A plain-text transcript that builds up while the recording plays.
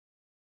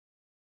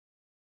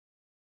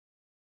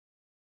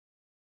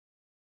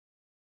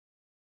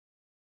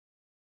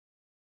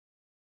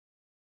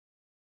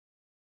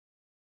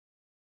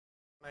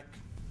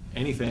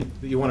Anything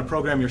that you want to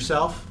program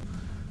yourself,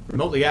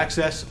 remotely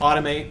access,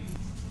 automate,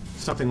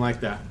 something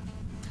like that.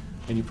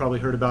 And you probably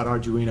heard about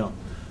Arduino.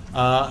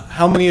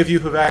 How many of you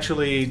have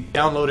actually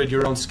downloaded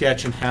your own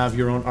sketch and have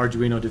your own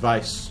Arduino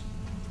device?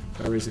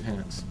 Raise your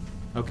hands.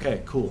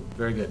 Okay, cool,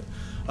 very good.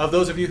 Of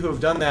those of you who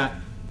have done that,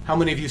 how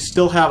many of you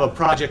still have a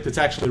project that's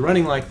actually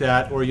running like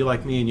that, or are you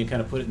like me and you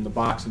kind of put it in the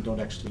box and don't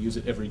actually use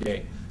it every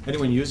day?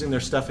 Anyone using their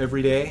stuff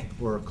every day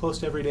or close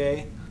to every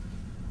day?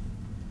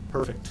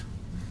 Perfect.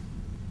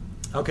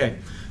 Okay,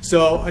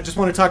 so I just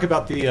want to talk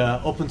about the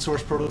open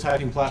source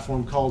prototyping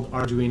platform called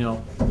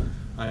Arduino.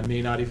 I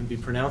may not even be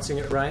pronouncing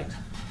it right.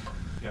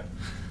 Yeah.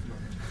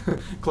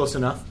 Close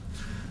enough.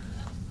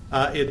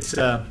 It's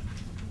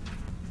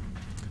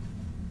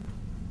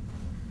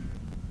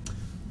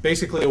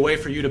basically a way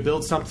for you to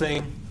build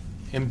something,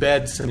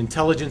 embed some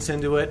intelligence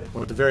into it,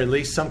 or at the very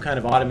least some kind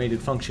of automated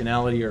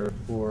functionality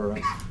or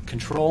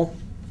control.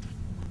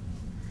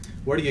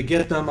 Where do you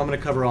get them? I'm going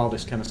to cover all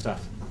this kind of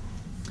stuff.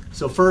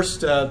 So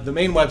first, the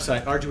main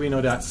website,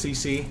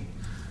 arduino.cc,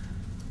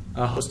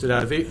 hosted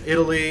out of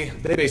Italy.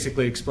 They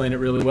basically explain it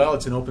really well.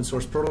 It's an open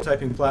source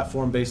prototyping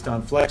platform based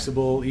on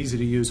flexible, easy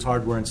to use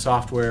hardware and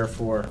software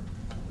for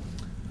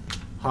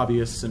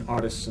hobbyists and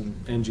artists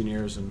and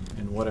engineers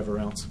and whatever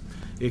else.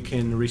 It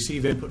can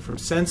receive input from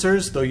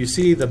sensors, though you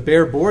see the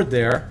bare board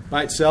there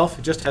by itself.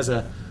 It just has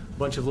a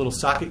bunch of little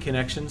socket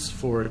connections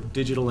for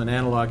digital and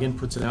analog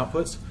inputs and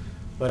outputs,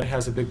 but it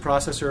has a big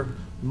processor.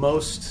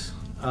 Most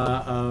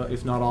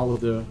if not all of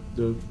the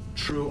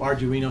true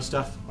Arduino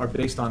stuff are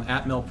based on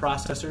Atmel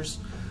processors.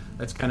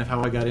 That's kind of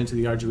how I got into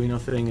the Arduino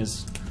thing.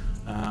 Is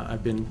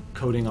I've been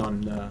coding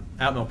on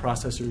Atmel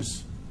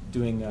processors,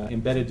 doing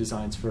embedded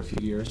designs for a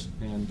few years,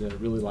 and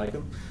really like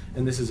them.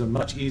 And this is a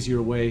much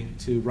easier way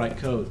to write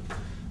code.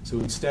 So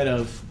instead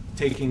of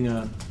taking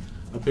a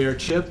bare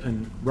chip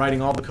and writing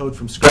all the code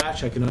from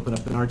scratch, I can open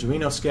up an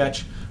Arduino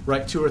sketch,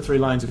 write 2 or 3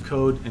 lines of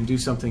code, and do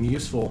something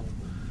useful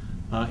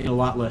in a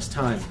lot less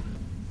time.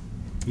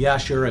 Yeah,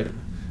 sure,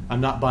 I'm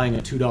not buying a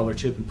 $2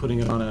 chip and putting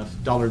it on a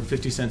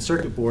 $1.50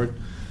 circuit board.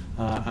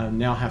 I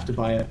now have to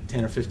buy a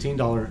 $10 or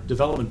 $15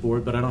 development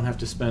board, but I don't have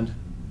to spend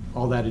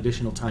all that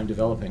additional time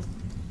developing.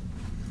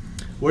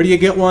 Where do you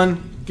get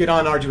one? Get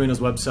on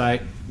Arduino's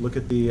website, look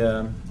at the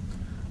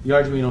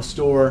Arduino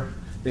store.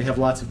 They have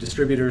lots of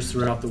distributors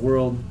throughout the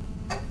world.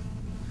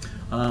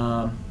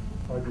 Pardon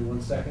me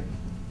 1 second.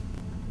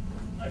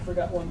 I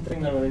forgot one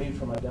thing that I'm going to need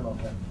for my demo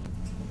here.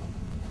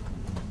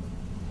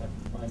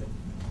 Find it.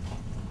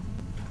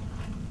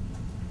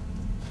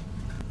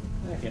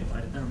 I can't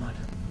find it, never mind.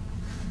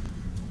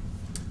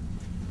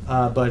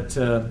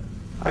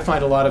 I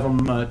find a lot of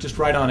them just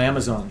right on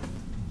Amazon.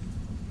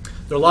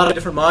 There are a lot of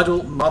different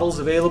models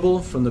available,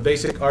 from the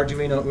basic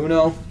Arduino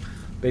Uno,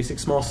 basic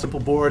small simple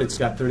board. It's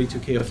got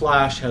 32K of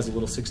flash, has a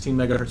little 16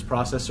 megahertz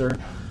processor,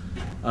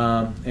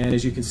 and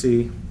as you can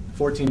see,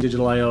 14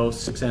 digital I/O,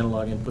 6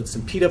 analog inputs,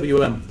 and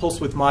PWM,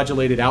 pulse width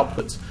modulated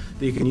outputs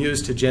that you can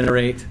use to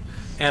generate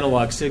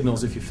analog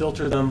signals if you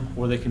filter them,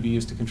 or they can be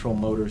used to control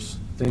motors,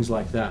 things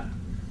like that.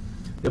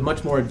 They have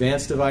much more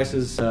advanced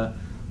devices,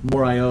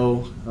 more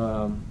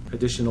I/O,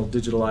 additional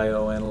digital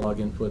I/O, analog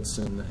inputs,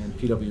 and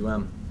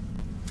PWM.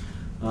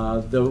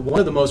 One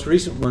of the most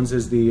recent ones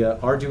is the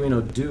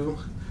Arduino Do.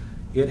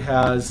 It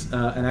has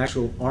an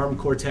actual ARM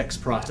Cortex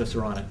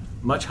processor on it,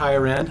 much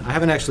higher end. I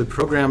haven't actually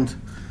programmed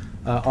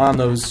on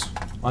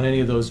any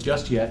of those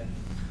just yet,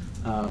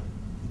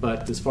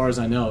 but as far as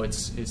I know,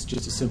 it's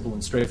just as simple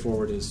and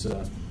straightforward as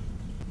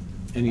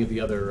any of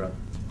the other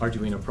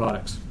Arduino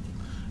products.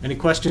 Any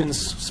questions,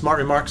 smart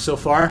remarks so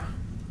far?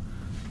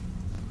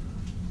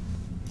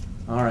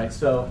 All right,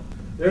 so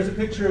there's a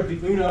picture of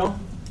the Uno.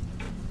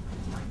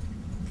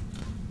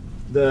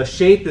 The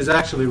shape is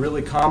actually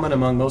really common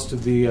among most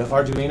of the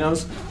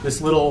Arduinos. This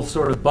little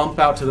sort of bump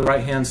out to the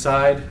right-hand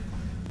side,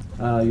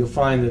 you'll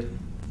find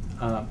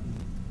that,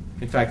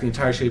 in fact, the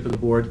entire shape of the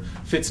board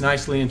fits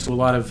nicely into a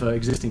lot of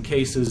existing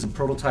cases and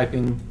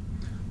prototyping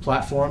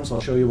platforms.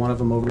 I'll show you one of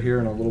them over here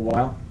in a little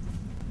while.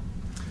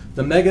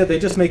 The Mega, they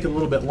just make it a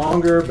little bit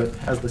longer, but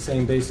has the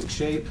same basic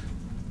shape.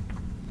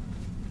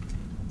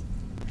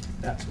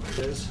 That's what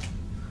it is.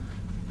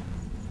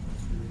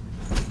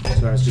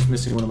 Sorry, I was just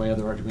missing one of my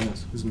other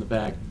Arduinos. It was in the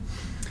bag.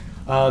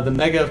 The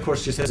Mega, of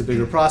course, just has a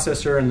bigger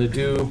processor, and the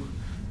Do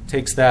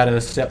takes that a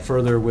step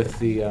further with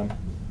the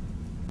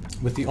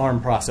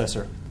ARM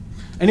processor.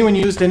 Anyone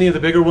used any of the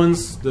bigger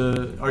ones,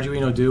 the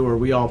Arduino Do, or are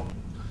we all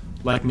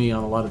like me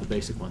on a lot of the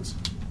basic ones?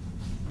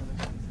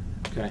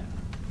 Okay.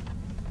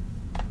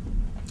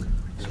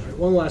 Sorry,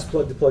 one last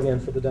plug to plug in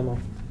for the demo.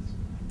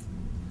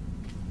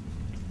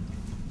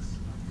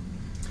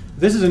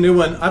 This is a new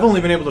one. I've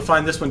only been able to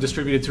find this one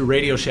distributed through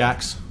Radio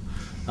Shacks.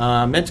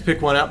 Meant to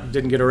pick one up,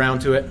 didn't get around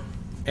to it.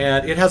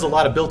 And it has a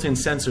lot of built-in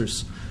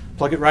sensors.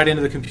 Plug it right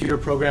into the computer,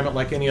 program it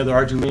like any other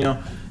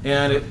Arduino,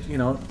 and it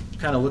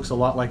kind of looks a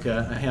lot like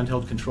a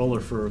handheld controller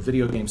for a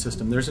video game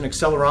system. There's an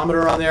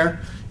accelerometer on there.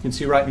 You can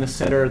see right in the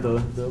center the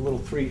little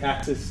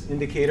 3-axis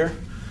indicator,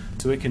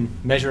 so it can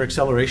measure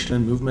acceleration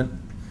and movement.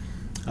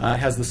 It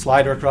has the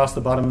slider across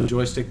the bottom of the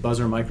joystick,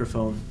 buzzer,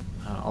 microphone,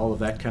 all of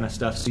that kind of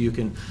stuff, so you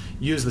can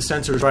use the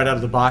sensors right out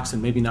of the box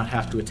and maybe not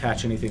have to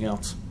attach anything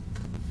else.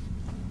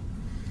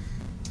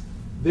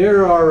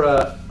 There are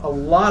a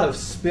lot of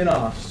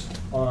spin-offs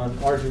on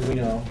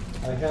Arduino.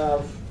 I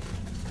have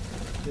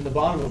in the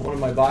bottom of one of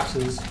my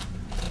boxes,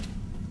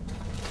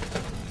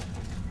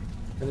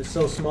 and it's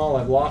so small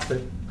I've lost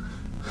it,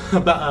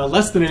 about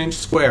less than an inch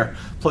square,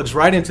 plugs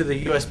right into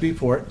the USB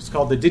port. It's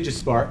called the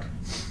DigiSpark.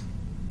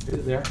 Is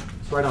it there?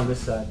 It's right on this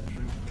side.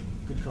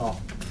 Good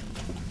call.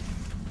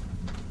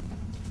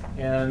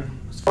 And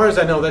as far as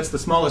I know, that's the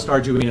smallest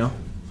Arduino.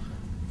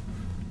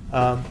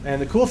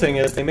 And the cool thing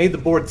is they made the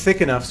board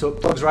thick enough so it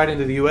plugs right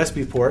into the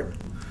USB port.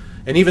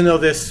 And even though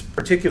this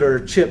particular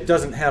chip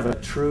doesn't have a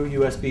true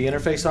USB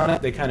interface on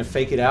it, they kind of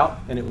fake it out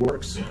and it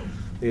works.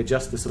 They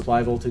adjust the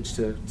supply voltage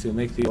to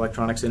make the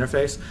electronics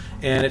interface.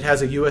 And it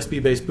has a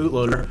USB-based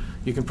bootloader.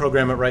 You can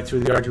program it right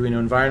through the Arduino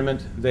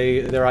environment.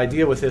 Their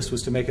idea with this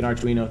was to make an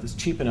Arduino that's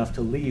cheap enough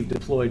to leave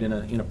deployed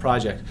in a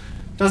project.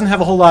 It doesn't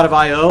have a whole lot of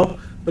I/O,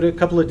 but a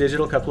couple of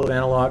digital, a couple of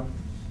analog.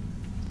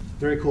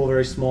 Very cool,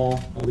 very small.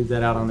 I'll leave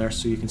that out on there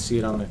so you can see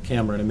it on the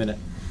camera in a minute.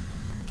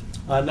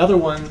 Another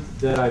one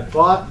that I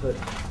bought, but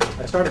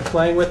I started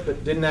playing with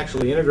but didn't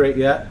actually integrate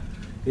yet,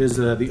 is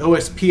the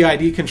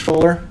OSPID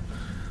controller.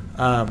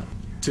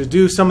 To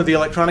do some of the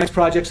electronics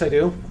projects I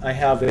do, I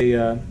have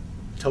a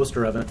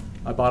toaster oven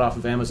I bought off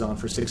of Amazon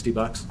for 60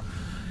 bucks.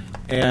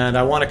 And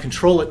I want to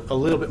control it a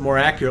little bit more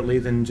accurately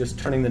than just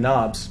turning the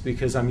knobs,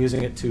 because I'm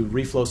using it to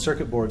reflow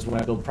circuit boards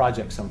when I build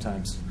projects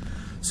sometimes.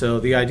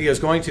 So the idea is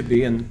going to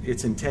be, and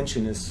its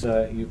intention is,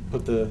 you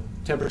put the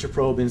temperature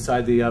probe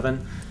inside the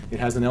oven. It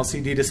has an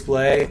LCD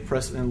display,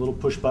 press a little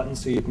push button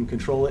so you can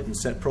control it and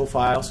set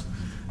profiles.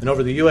 And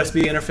over the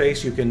USB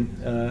interface, you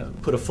can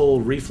put a full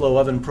reflow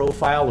oven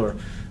profile, or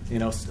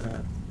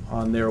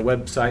on their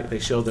website they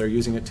show they're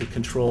using it to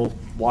control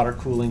water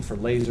cooling for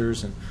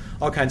lasers and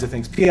all kinds of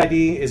things. PID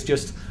is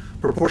just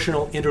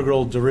proportional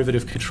integral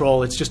derivative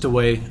control. It's just a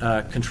way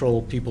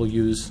control people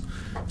use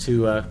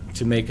to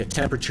make a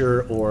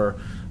temperature or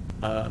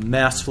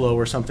mass flow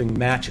or something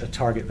match a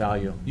target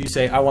value. You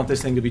say, I want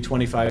this thing to be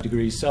 25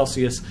 degrees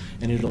Celsius,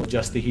 and it'll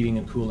adjust the heating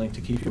and cooling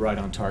to keep you right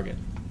on target.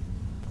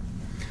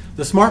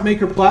 The Smart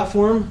Maker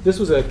platform, this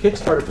was a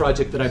Kickstarter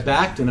project that I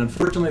backed, and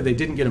unfortunately they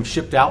didn't get them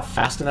shipped out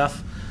fast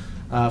enough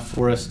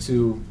for us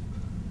to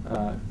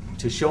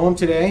show them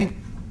today.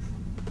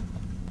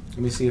 Let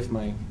me see if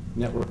my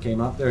network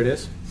came up. There it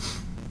is.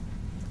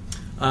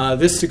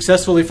 This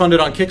successfully funded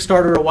on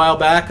Kickstarter a while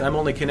back. I'm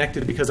only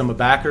connected because I'm a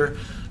backer.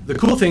 The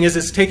cool thing is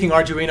it's taking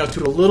Arduino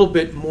to a little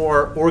bit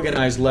more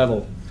organized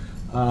level.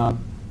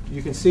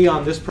 You can see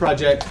on this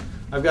project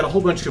I've got a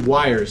whole bunch of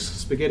wires,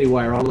 spaghetti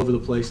wire all over the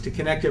place, to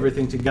connect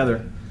everything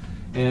together.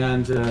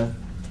 And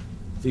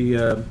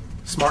the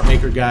Smart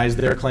Maker guys,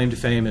 their claim to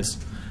fame is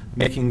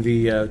making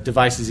the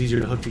devices easier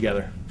to hook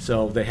together.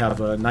 So they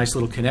have a nice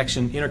little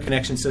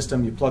interconnection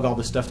system. You plug all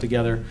this stuff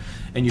together,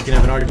 and you can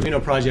have an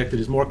Arduino project that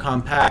is more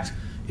compact,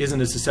 isn't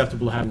as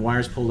susceptible to having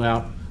wires pulled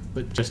out,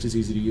 but just as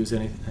easy to use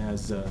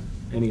as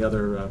any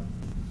other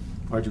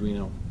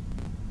Arduino.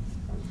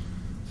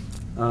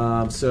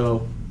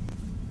 So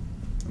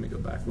let me go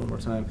back one more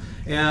time.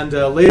 And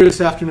later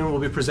this afternoon,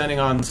 we'll be presenting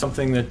on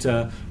something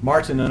that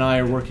Martin and I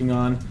are working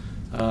on,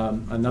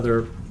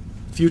 another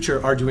future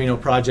Arduino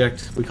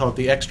project. We call it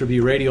the Extra B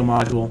radio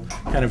module,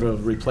 kind of a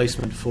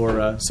replacement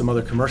for some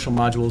other commercial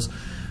modules.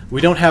 We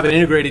don't have it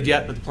integrated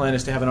yet, but the plan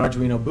is to have an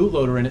Arduino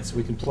bootloader in it so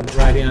we can plug it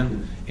right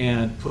in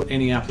and put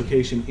any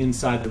application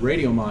inside the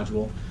radio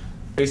module.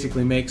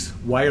 Basically makes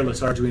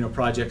wireless Arduino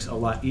projects a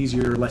lot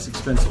easier, less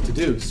expensive to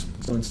do.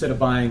 So instead of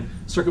buying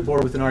a circuit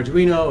board with an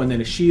Arduino and then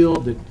a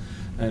shield,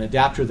 an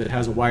adapter that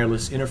has a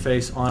wireless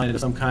interface on it of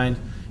some kind,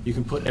 you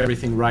can put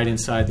everything right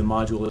inside the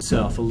module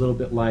itself, a little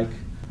bit like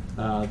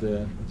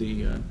the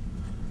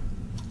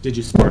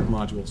DigiSpark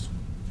modules.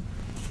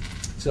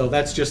 So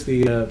that's just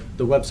the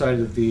website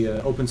of the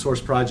open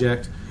source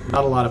project.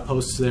 Not a lot of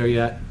posts there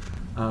yet,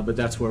 but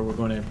that's where we're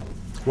going to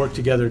work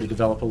together to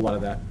develop a lot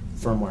of that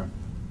firmware.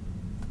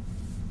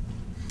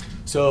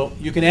 So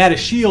you can add a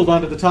shield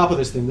onto the top of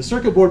this thing. The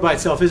circuit board by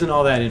itself isn't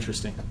all that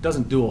interesting. It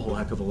doesn't do a whole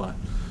heck of a lot.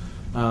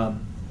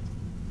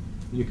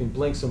 You can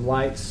blink some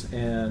lights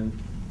and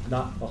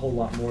not a whole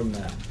lot more than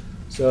that.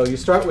 So you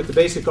start with the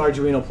basic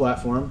Arduino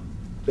platform,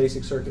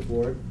 basic circuit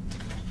board,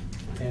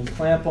 and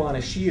clamp on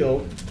a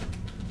shield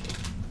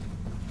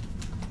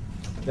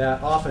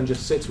that often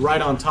just sits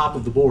right on top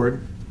of the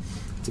board.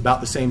 It's about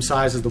the same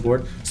size as the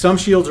board. Some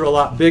shields are a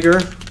lot bigger.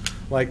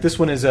 Like this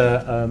one is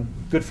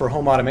good for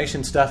home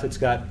automation stuff. It's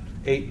got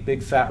 8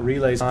 big fat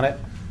relays on it.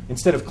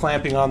 Instead of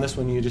clamping on this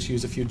one, you just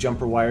use a few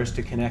jumper wires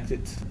to connect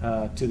it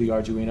to the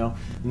Arduino.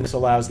 And this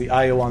allows the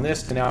I/O on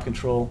this to now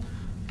control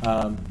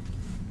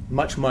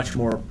much, much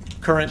more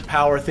current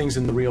power things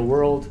in the real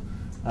world.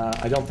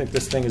 I don't think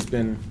this thing has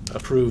been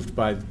approved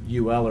by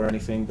UL or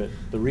anything, but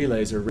the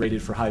relays are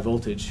rated for high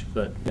voltage.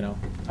 But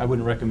I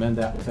wouldn't recommend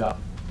that without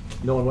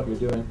knowing what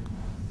you're doing.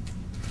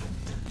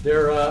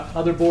 There are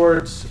other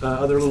boards,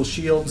 other little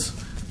shields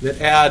that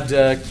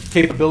add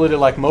capability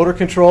like motor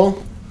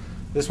control.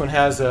 This one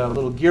has a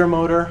little gear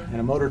motor and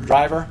a motor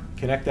driver.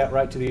 Connect that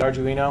right to the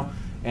Arduino,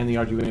 and the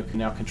Arduino can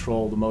now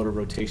control the motor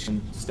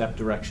rotation, step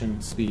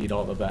direction, speed,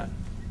 all of that.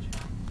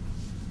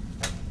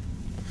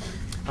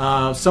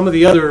 Some of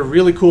the other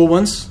really cool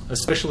ones,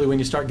 especially when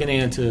you start getting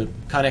into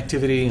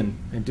connectivity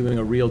and doing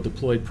a real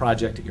deployed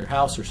project at your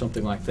house or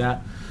something like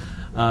that,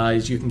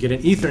 is you can get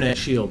an Ethernet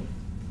shield.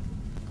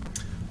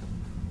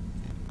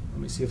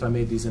 Let me see if I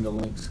made these into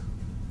links.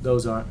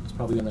 Those aren't. It's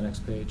probably on the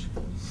next page.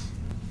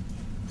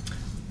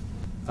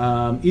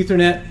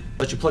 Ethernet,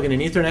 let you plug in an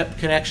Ethernet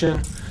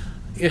connection.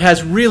 It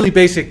has really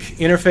basic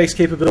interface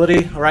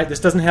capability. All right, this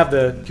doesn't have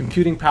the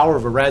computing power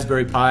of a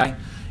Raspberry Pi.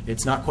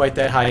 It's not quite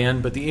that high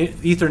end, but the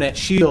Ethernet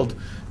shield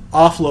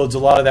offloads a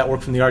lot of that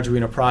work from the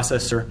Arduino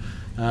processor.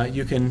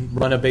 You can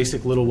run a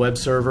basic little web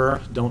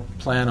server. Don't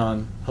plan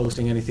on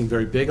hosting anything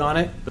very big on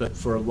it, but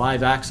for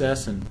live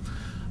access and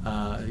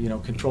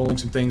controlling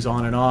some things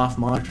on and off,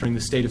 monitoring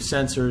the state of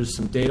sensors,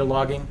 some data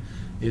logging,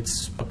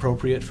 it's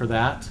appropriate for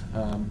that.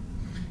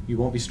 You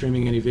won't be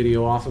streaming any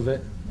video off of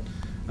it.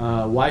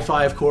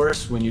 Wi-Fi, of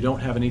course, when you don't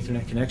have an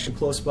Ethernet connection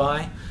close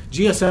by.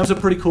 GSM is a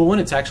pretty cool one.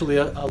 It's actually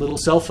a little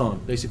cell phone.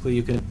 Basically,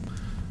 you can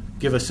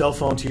give a cell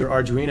phone to your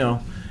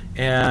Arduino,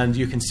 and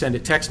you can send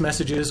it text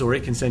messages, or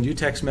it can send you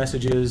text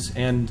messages,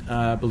 and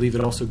I believe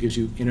it also gives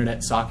you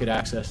internet socket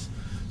access,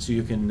 so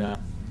you can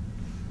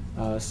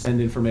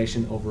send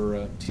information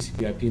over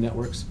TCP/IP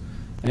networks.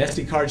 An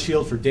SD card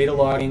shield for data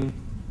logging,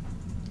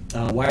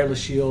 wireless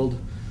shield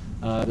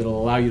that'll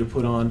allow you to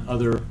put on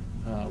other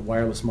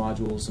wireless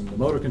modules, and the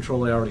motor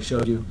control I already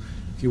showed you.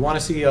 If you want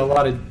to see a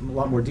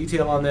lot more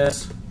detail on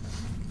this,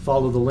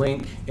 follow the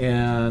link,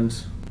 and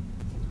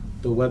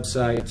the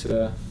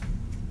website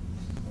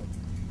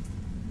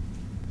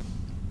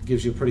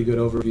gives you a pretty good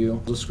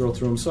overview. We'll scroll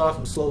through them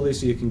slowly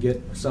so you can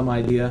get some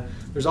idea.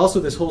 There's also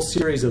this whole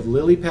series of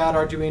LilyPad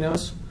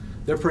Arduinos.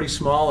 They're pretty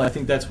small. I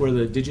think that's where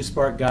the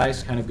DigiSpark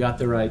guys kind of got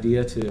their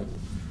idea to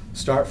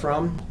start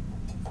from.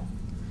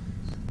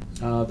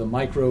 The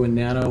micro and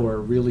nano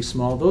are really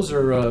small. Those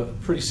are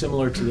pretty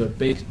similar to the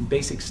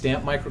basic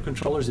stamp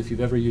microcontrollers, if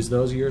you've ever used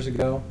those years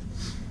ago.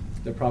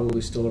 They're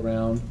probably still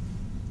around.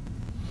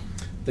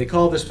 They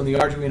call this from the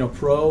Arduino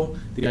Pro.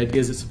 The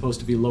idea is it's supposed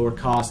to be lower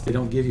cost. They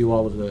don't give you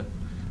all of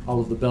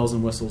the bells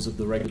and whistles of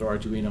the regular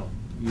Arduino.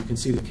 You can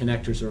see the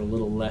connectors are a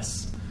little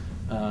less,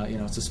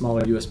 it's a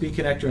smaller USB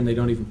connector, and they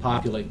don't even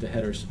populate the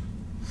headers.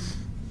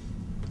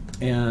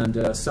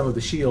 And some of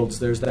the shields,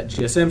 there's that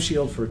GSM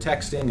shield for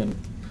texting and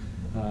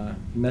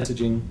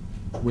messaging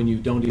when you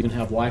don't even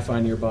have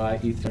Wi-Fi nearby,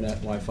 Ethernet,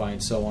 Wi-Fi,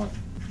 and so on.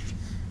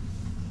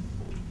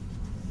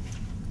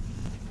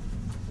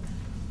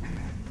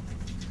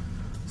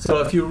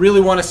 So if you really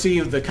want to see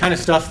the kind of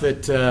stuff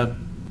that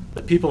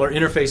people are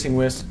interfacing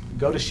with,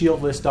 go to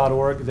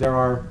shieldlist.org. There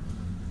are,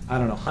 I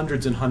don't know,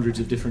 hundreds and hundreds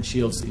of different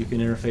shields that you can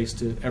interface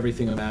to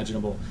everything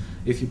imaginable.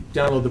 If you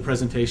download the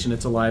presentation,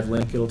 it's a live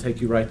link. It'll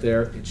take you right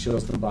there. It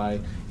shows them by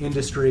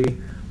industry.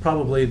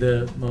 Probably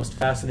the most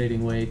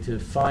fascinating way to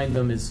find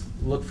them is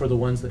look for the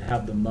ones that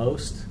have the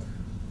most,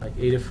 like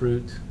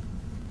Adafruit,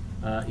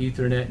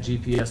 Ethernet,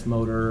 GPS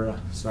motor,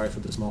 sorry for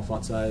the small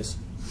font size.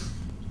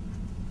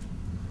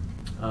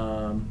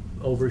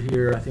 Over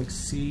here, I think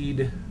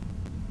Seed,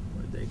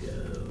 where'd they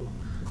go?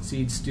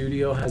 Seed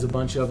Studio has a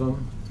bunch of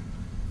them.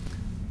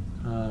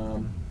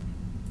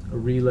 A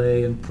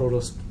Relay and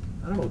Protos,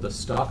 I don't know what the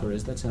Stalker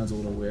is, that sounds a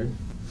little weird.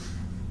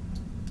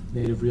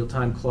 Native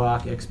real-time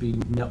clock, XB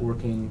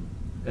networking,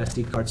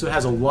 SD card. So it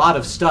has a lot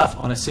of stuff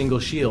on a single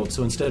shield.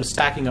 So instead of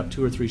stacking up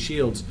 2 or 3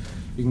 shields,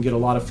 you can get a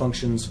lot of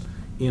functions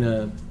in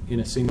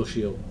a single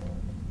shield.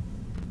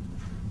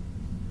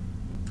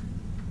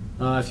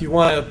 If you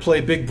want to play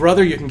Big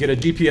Brother, you can get a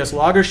GPS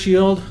logger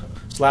shield,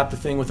 slap the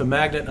thing with a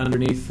magnet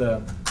underneath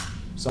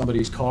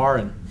somebody's car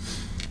and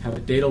have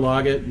it data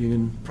log it. You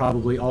can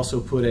probably also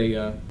put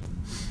a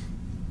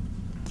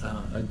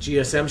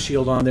GSM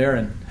shield on there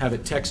and have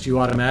it text you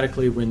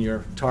automatically when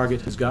your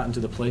target has gotten to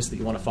the place that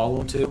you want to follow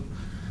them to.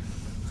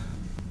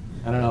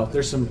 I don't know,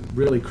 there's some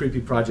really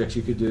creepy projects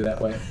you could do that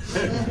way.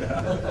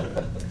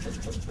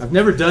 I've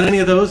never done any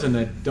of those, and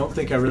I don't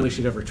think I really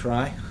should ever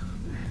try.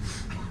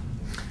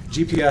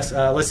 GPS,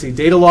 let's see,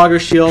 data logger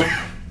shield.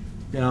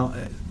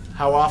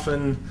 How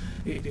often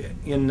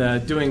in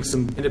doing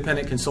some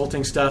independent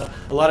consulting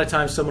stuff, a lot of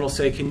times someone will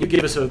say, can you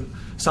give us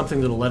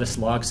something that'll let us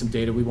log some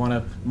data? We want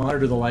to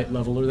monitor the light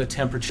level or the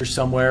temperature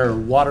somewhere, or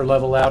water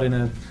level out in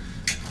a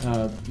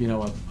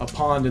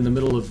pond in the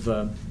middle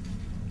of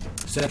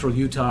central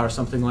Utah or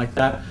something like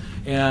that.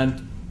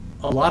 And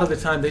a lot of the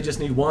time they just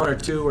need 1 or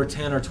 2 or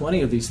 10 or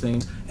 20 of these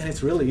things, and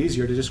it's really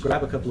easier to just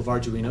grab a couple of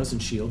Arduinos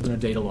and shields and a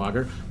data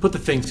logger, put the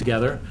things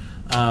together,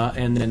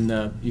 and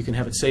then you can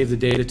have it save the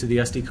data to the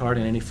SD card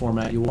in any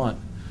format you want.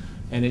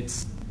 And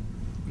it's,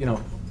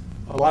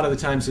 a lot of the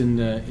times in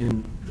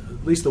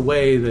at least the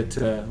way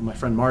that my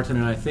friend Martin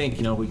and I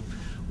think,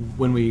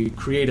 when we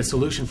create a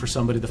solution for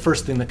somebody, the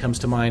first thing that comes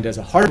to mind as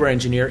a hardware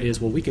engineer is,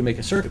 well, we can make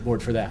a circuit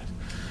board for that.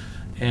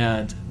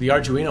 And the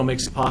Arduino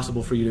makes it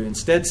possible for you to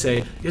instead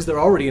say, is there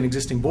already an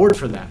existing board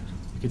for that?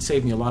 It could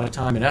save me a lot of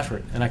time and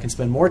effort, and I can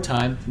spend more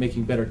time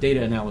making better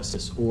data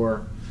analysis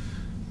or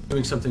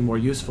doing something more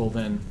useful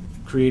than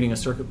creating a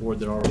circuit board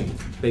that already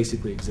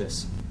basically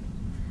exists.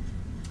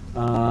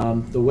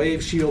 The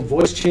Wave Shield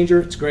voice changer,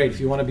 it's great. If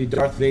you want to be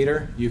Darth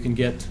Vader, you can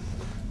get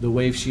the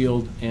Wave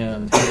Shield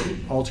and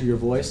alter your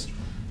voice.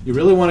 You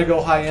really want to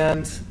go high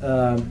end.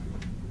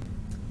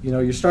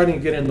 You're starting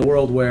to get in the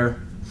world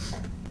where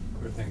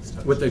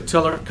with the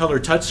color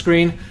touch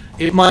screen,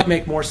 it might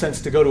make more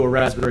sense to go to a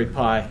Raspberry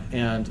Pi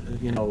and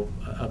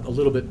a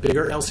little bit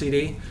bigger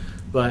LCD,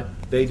 but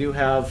they do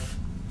have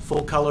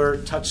full color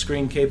touch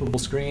screen capable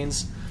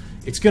screens.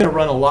 It's going to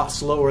run a lot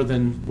slower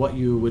than what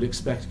you would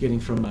expect getting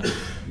from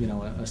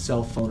a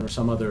cell phone or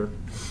some other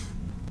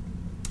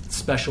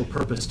special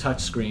purpose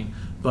touch screen,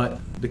 but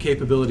the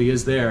capability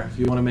is there. If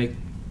you want to make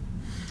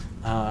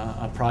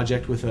a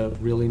project with a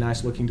really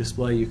nice looking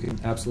display, you can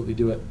absolutely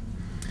do it.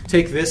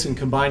 Take this and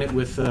combine it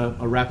with a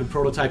rapid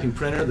prototyping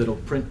printer that'll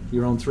print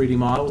your own 3D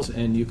models,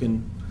 and you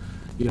can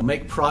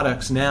make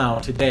products now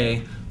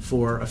today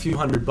for a few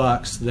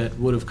 $100 that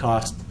would have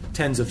cost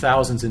tens of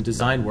thousands in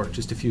design work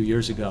just a few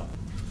years ago.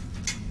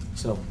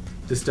 So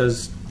this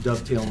does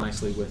dovetail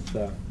nicely with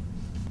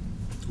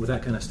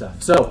that kind of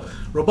stuff. So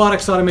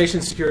robotics,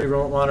 automation, security,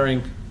 remote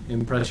monitoring,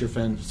 impress your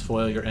friends,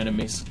 foil your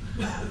enemies.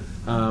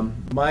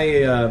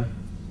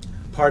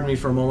 Pardon me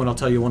for a moment, I'll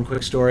tell you one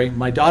quick story.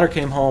 My daughter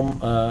came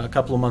home a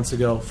couple of months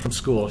ago from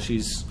school.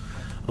 She's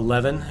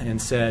 11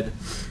 and said,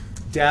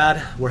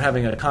 Dad, we're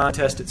having a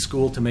contest at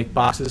school to make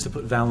boxes to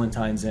put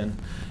Valentines in.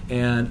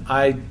 And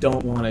I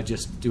don't want to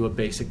just do a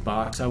basic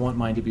box. I want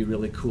mine to be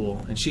really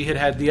cool. And she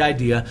had the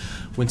idea,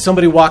 when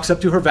somebody walks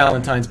up to her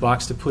Valentine's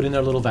box to put in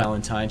their little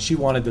Valentine, she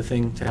wanted the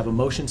thing to have a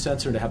motion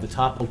sensor to have the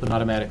top open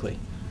automatically.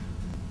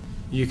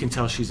 You can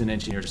tell she's an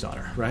engineer's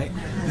daughter, right?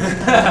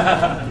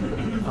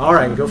 All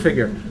right, go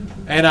figure.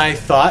 And I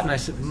thought, and I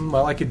said,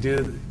 well, I could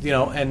do,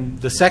 and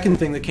the second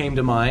thing that came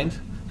to mind,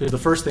 because the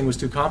first thing was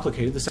too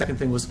complicated, the second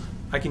thing was,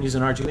 I can use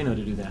an Arduino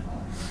to do that.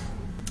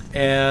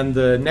 And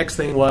the next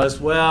thing was,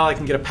 well, I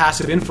can get a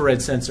passive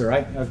infrared sensor.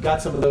 I've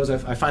got some of those.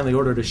 I finally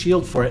ordered a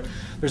Shield for it.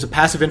 There's a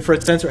passive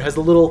infrared sensor. It has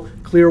the little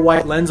clear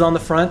white lens on the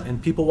front,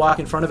 and people walk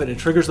in front of it, and it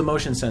triggers the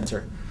motion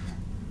sensor.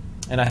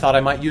 And I thought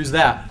I might use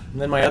that.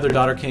 And then my other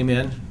daughter came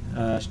in.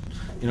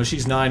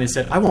 She's 9 and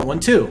said, I want one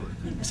too.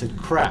 I said,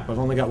 crap, I've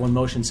only got one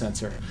motion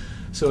sensor.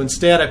 So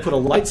instead, I put a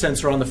light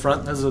sensor on the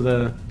front. Those are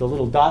the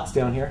little dots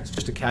down here. It's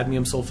just a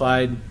cadmium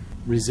sulfide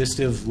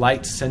resistive,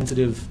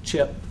 light-sensitive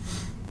chip.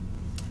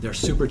 They're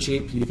super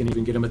cheap. You can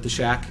even get them at the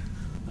Shack,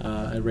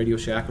 at Radio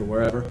Shack or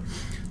wherever.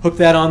 Hook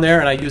that on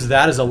there, and I use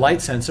that as a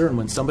light sensor. And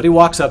when somebody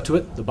walks up to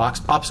it, the box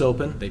pops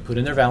open. They put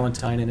in their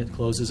Valentine, and it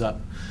closes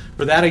up.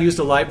 For that, I used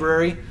a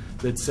library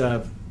that's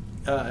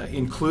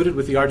included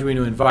with the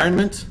Arduino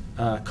environment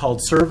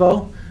called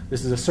Servo.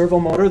 This is a servo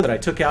motor that I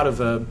took out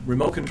of a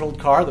remote-controlled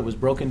car that was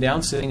broken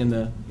down, sitting in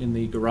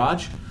the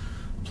garage.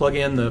 Plug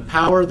in the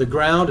power, the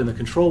ground, and the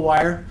control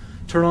wire.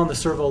 Turn on the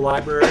servo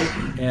library,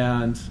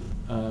 and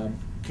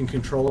can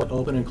control it,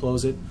 open and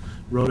close it.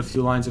 Wrote a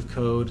few lines of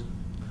code,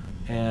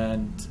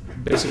 and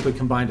basically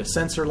combined a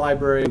sensor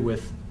library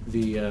with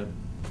the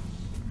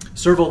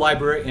servo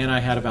library, and I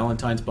had a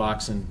Valentine's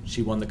box, and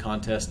she won the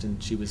contest,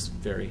 and she was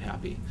very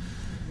happy.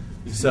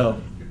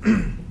 So,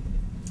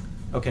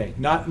 okay,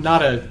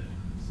 not a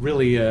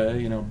really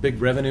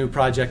big revenue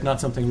project, not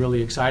something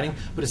really exciting,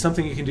 but it's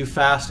something you can do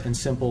fast and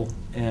simple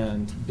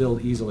and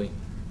build easily.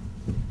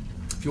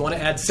 If you want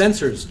to add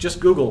sensors, just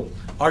Google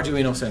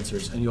Arduino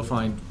sensors, and you'll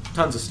find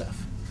tons of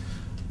stuff.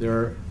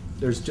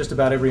 There's just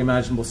about every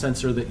imaginable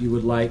sensor that you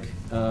would like.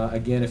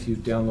 Again, if you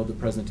download the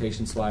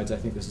presentation slides, I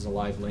think this is a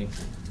live link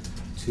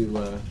to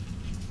a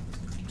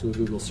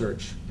Google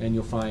search, and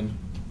you'll find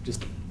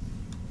just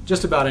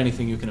about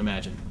anything you can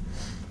imagine.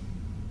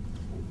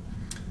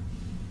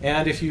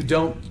 And if you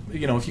don't,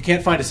 if you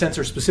can't find a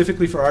sensor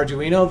specifically for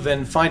Arduino,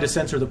 then find a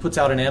sensor that puts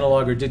out an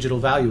analog or digital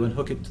value and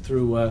hook it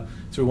through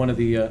one of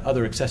the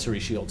other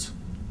accessory shields.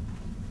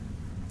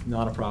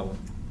 Not a problem.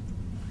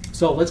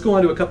 So let's go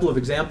on to a couple of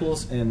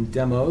examples and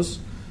demos.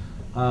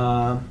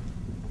 Let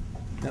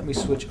me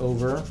switch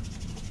over.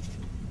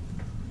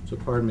 So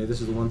pardon me, this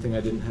is the one thing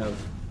I didn't have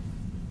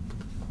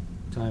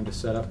time to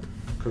set up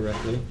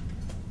correctly.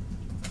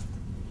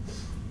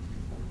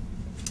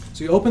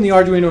 So you open the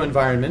Arduino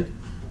environment,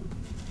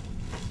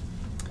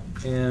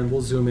 and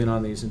we'll zoom in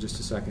on these in just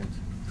a second.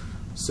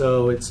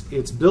 So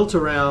it's built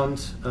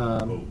around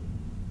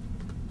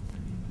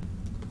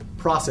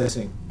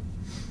processing.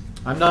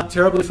 I'm not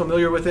terribly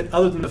familiar with it,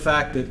 other than the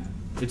fact that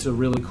it's a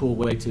really cool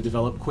way to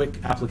develop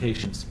quick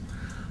applications.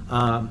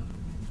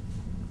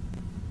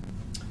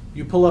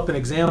 You pull up an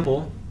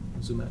example,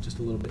 zoom out just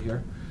a little bit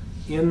here,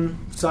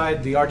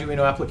 inside the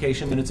Arduino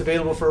application, and it's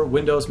available for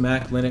Windows,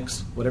 Mac,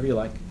 Linux, whatever you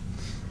like.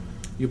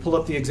 You pull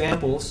up the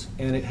examples,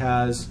 and it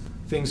has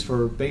things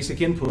for basic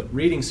input,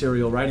 reading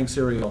serial, writing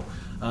serial,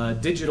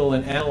 digital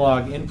and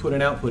analog input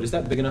and output. Is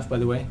that big enough, by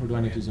the way, or do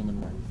I need to zoom in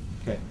more?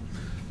 Okay.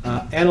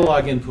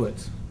 Analog input.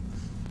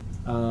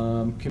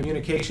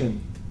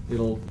 Communication,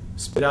 it'll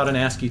spit out an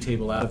ASCII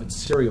table out of its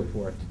serial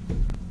port.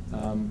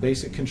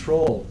 Basic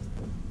control,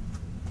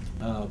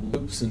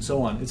 loops and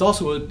so on. It's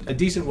also a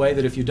decent way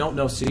that if you don't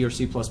know C or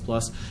C++,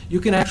 you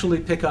can actually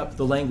pick up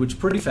the language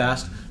pretty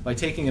fast by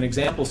taking an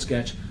example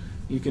sketch.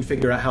 You can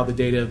figure out how the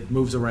data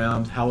moves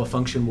around, how a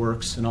function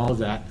works, and all of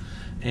that,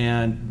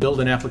 and build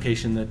an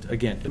application that,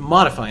 again,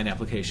 modify an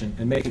application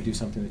and make it do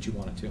something that you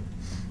want it to.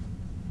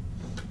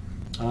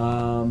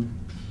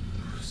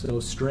 So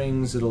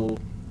strings, it'll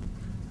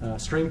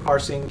string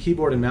parsing,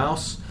 keyboard and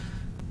mouse.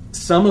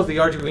 Some of the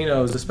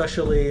Arduinos,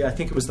 especially I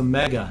think it was the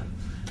Mega,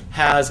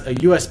 has a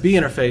USB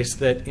interface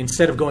that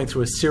instead of going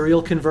through a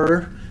serial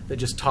converter that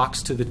just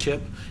talks to the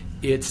chip,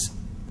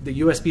 the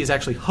USB is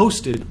actually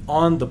hosted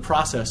on the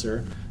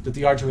processor that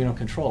the Arduino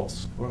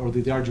controls, or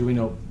the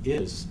Arduino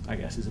is, I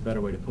guess, is a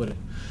better way to put it.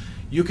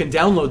 You can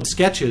download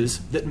sketches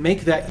that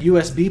make that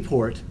USB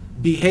port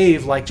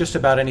behave like just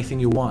about anything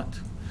you want.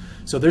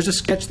 So there's a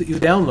sketch that you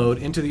download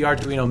into the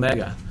Arduino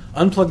Mega.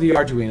 Unplug the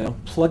Arduino,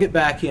 plug it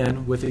back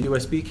in with a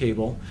USB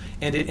cable,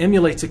 and it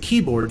emulates a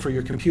keyboard for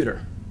your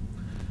computer.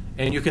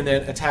 And you can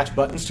then attach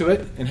buttons to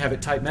it and have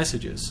it type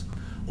messages.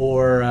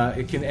 Or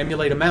it can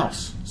emulate a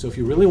mouse. So if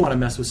you really want to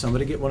mess with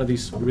somebody, get one of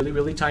these really,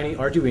 really tiny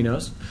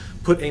Arduinos,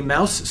 put a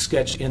mouse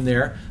sketch in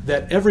there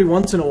that every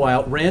once in a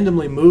while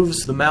randomly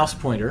moves the mouse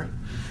pointer,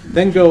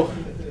 then go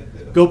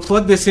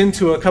plug this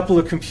into a couple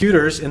of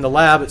computers in the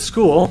lab at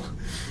school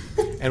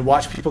and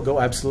watch people go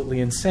absolutely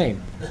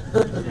insane.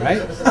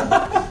 Right?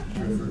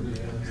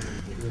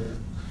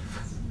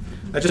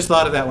 I just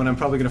thought of that one. I'm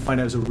probably going to find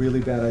out it was a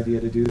really bad idea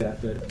to do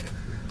that. But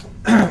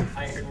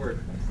I heard where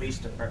police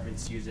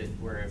departments use it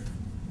where if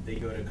they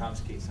go to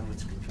confiscate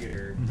someone's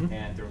computer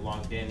and they're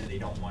logged in and they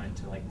don't want it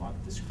to like lock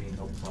the screen,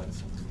 they'll plug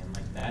something in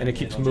like that. And it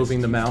keeps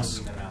moving the mouse.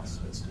 Moving the mouse,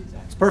 so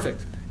it's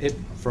perfect. It,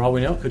 for all we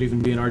know, could even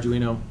be an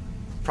Arduino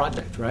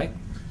project, right?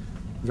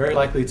 Very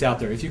likely it's out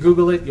there. If you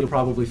Google it, you'll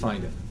probably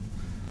find it.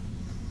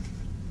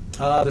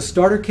 The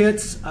starter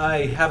kits,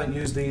 I haven't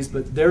used these,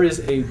 but there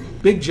is a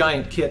big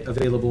giant kit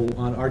available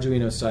on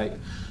Arduino's site.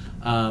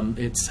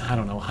 It's, I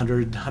don't know,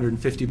 100,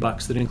 150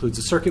 bucks that includes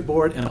a circuit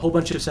board and a whole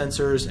bunch of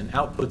sensors and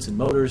outputs and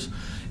motors.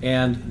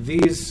 And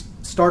these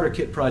starter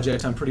kit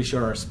projects, I'm pretty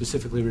sure, are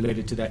specifically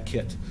related to that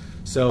kit.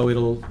 So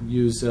it'll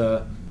use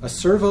a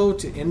servo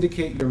to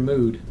indicate your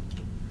mood.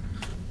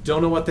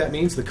 Don't know what that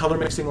means. The color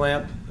mixing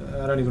lamp,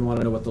 I don't even want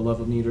to know what the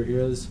level meter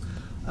is.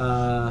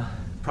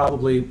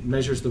 Probably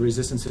measures the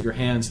resistance of your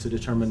hands to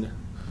determine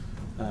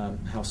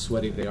how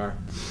sweaty they are.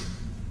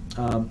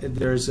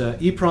 There's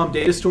EEPROM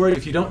data storage.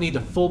 If you don't need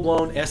a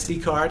full-blown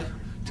SD card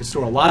to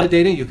store a lot of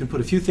data, you can put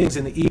a few things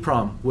in the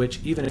EEPROM, which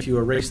even if you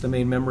erase the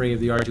main memory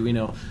of the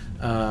Arduino,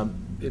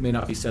 it may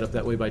not be set up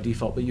that way by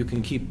default, but you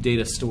can keep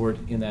data stored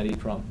in that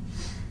EEPROM.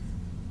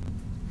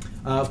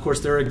 Of course,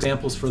 there are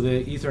examples for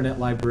the Ethernet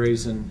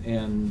libraries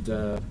and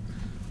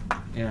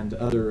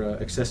other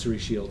accessory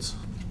shields.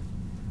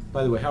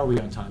 By the way, how are we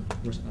on time?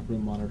 Where's our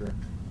room monitor?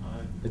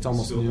 It's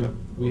almost noon.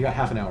 We got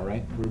half an hour,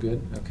 right? We're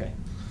good? Okay,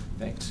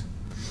 thanks.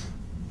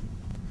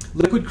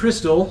 Liquid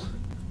crystal,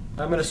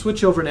 I'm going to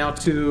switch over now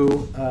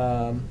to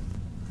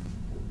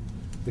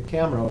the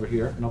camera over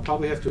here, and I'll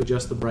probably have to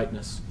adjust the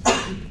brightness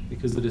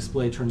because the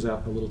display turns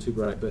out a little too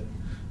bright. But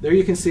there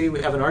you can see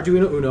we have an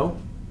Arduino Uno,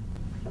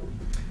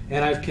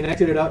 and I've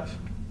connected it up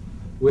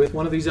with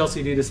one of these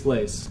LCD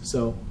displays.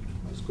 So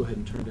I'll just go ahead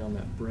and turn down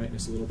that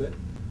brightness a little bit.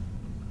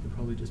 You can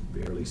probably just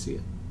barely see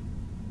it.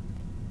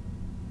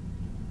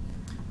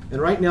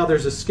 And right now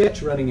there's a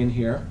sketch running in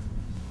here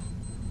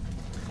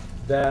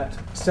that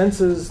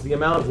senses the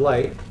amount of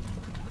light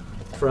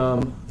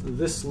from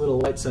this little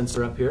light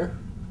sensor up here.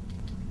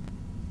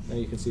 Now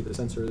you can see the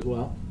sensor as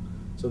well.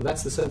 So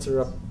that's the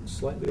sensor up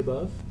slightly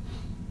above.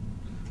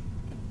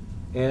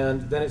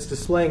 And then it's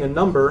displaying a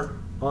number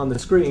on the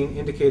screen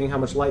indicating how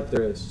much light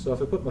there is. So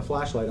if I put my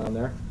flashlight on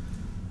there,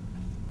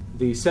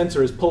 the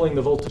sensor is pulling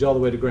the voltage all the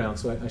way to ground.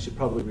 So I should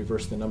probably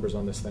reverse the numbers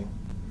on this thing.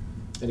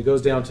 And it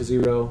goes down to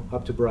 0,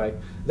 up to bright.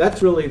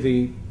 That's really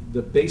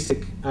the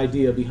basic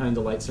idea behind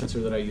the light sensor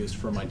that I used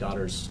for my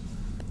daughter's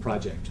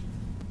project.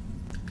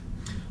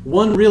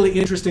 One really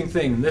interesting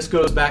thing, and this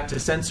goes back to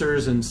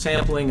sensors and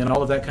sampling and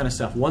all of that kind of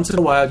stuff. Once in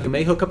a while, you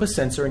may hook up a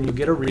sensor and you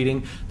get a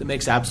reading that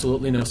makes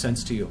absolutely no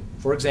sense to you.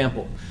 For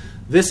example,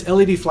 this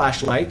LED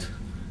flashlight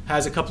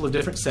has a couple of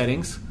different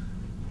settings.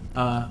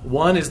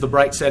 One is the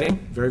bright setting,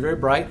 very, very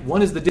bright.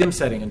 One is the dim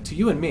setting, and to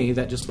you and me,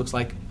 that just looks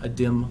like a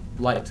dim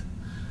light.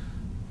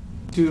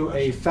 To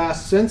a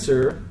fast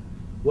sensor,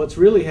 what's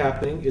really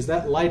happening is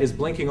that light is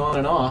blinking on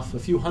and off a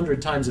few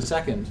hundred times a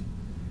second.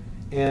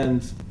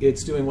 And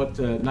it's doing what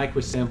the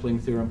Nyquist sampling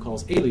theorem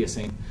calls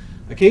aliasing.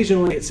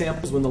 Occasionally it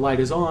samples when the light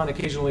is on,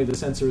 occasionally the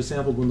sensor is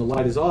sampled when the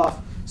light is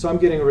off. So I'm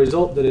getting a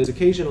result that is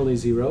occasionally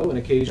 0 and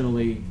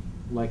occasionally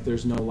like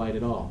there's no light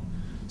at all.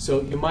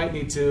 So you might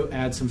need to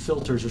add some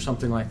filters or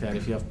something like that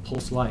if you have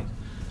pulse light.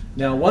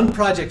 Now, one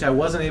project I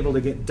wasn't able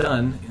to get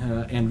done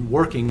and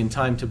working in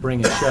time to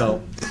bring and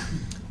show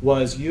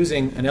was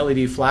using an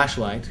LED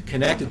flashlight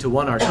connected to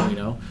one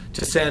Arduino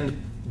to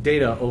send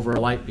data over a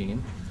light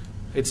beam.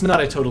 it's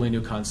not a totally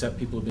new concept.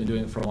 People have been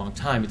doing it for a long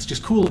time. It's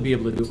just cool to be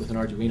able to do it with an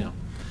Arduino.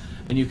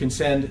 And you can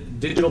send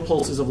digital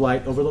pulses of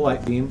light over the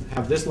light beam,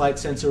 have this light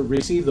sensor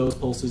receive those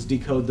pulses,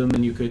 decode them,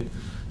 and you could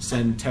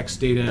send text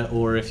data,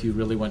 or if you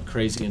really went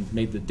crazy and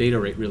made the data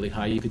rate really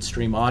high, you could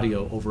stream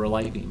audio over a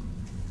light beam.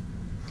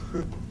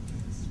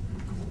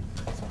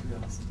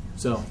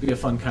 So it'd be a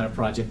fun kind of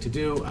project to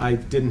do. I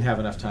didn't have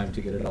enough time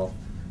to get it all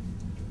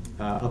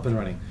up and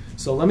running.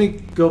 So let me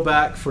go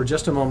back for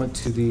just a moment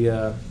to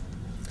the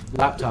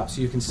laptop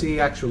so you can see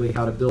actually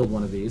how to build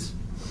one of these.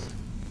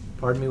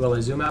 Pardon me while I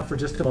zoom out for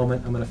just a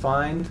moment. I'm going to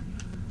find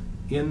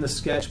in the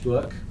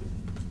sketchbook,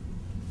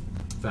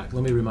 in fact,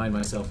 let me remind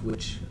myself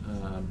which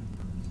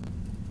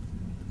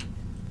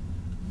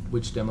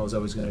demos I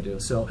was going to do.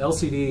 So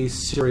LCD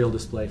serial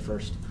display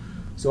first.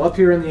 So up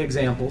here in the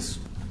examples,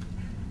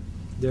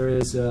 there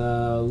is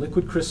a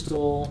liquid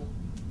crystal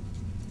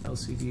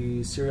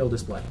LCD serial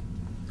display.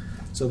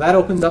 So that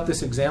opens up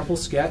this example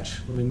sketch.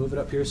 Let me move it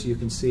up here so you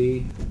can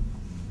see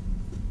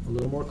a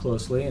little more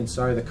closely. And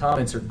sorry, the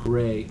comments are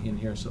gray in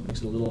here, so it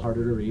makes it a little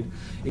harder to read.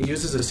 It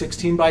uses a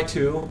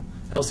 16:2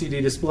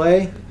 LCD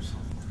display.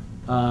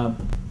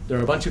 There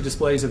are a bunch of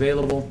displays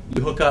available.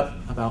 You hook up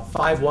about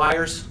 5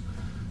 wires,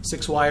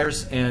 6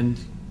 wires, and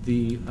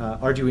the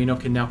Arduino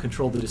can now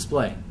control the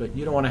display. But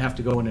you don't want to have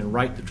to go in and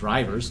write the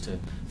drivers to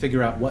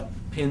figure out what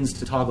pins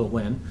to toggle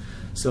when.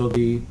 So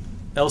the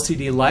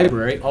LCD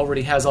library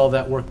already has all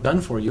that work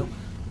done for you.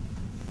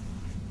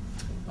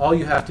 All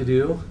you have to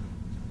do,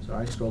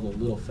 sorry, I scrolled a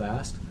little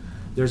fast.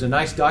 There's a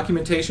nice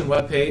documentation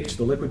webpage,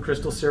 the liquid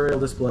crystal serial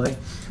display.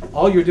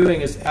 All you're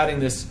doing is adding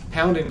this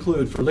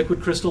 #include for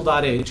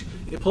liquidcrystal.h.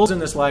 It pulls in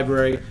this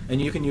library,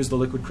 and you can use the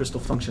liquid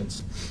crystal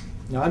functions.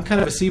 Now, I'm kind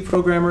of a C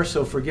programmer,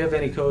 so forgive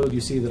any code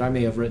you see that I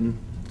may have written.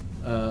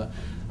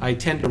 I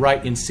tend to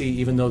write in C,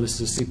 even though this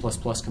is a C++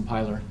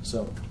 compiler.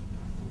 So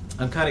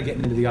I'm kind of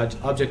getting into the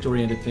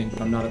object-oriented thing,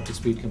 but I'm not up to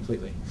speed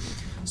completely.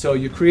 So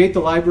you create the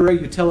library.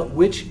 You tell it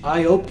which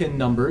I/O pin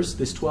numbers,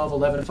 this 12,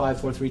 11, 5,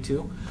 4, 3,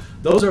 2.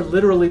 Those are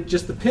literally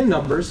just the pin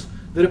numbers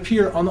that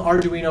appear on the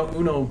Arduino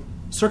Uno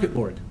circuit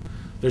board.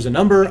 There's a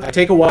number. I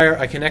take a wire.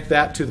 I connect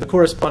that to the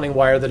corresponding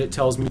wire that it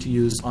tells me to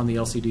use on the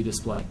LCD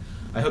display.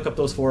 I hook up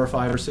those 4 or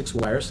 5 or 6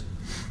 wires.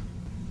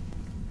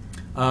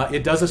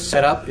 It does a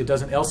setup. It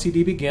does an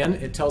LCD begin.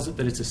 It tells it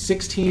that it's a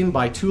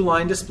 16:2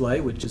 line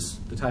display, which is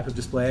the type of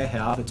display I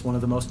have. It's one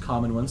of the most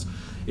common ones.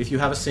 If you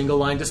have a single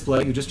line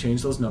display, you just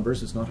change those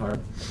numbers. It's not hard.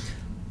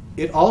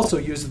 It also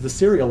uses the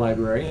serial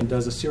library and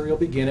does a serial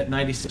begin at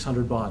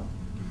 9600 baud.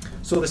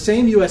 So the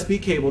same USB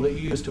cable that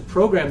you use to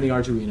program the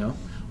Arduino,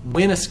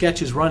 when a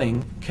sketch is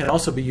running, can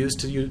also be used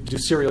to do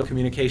serial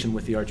communication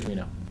with the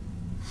Arduino.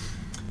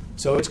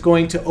 So it's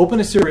going to open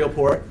a serial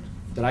port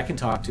that I can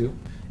talk to.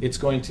 It's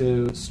going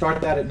to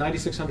start that at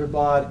 9600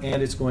 baud,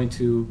 and it's going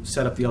to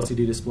set up the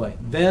LCD display.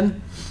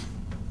 Then,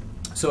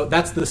 so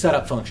that's the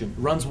setup function.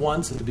 It runs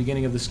once at the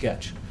beginning of the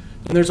sketch.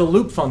 And there's a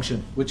loop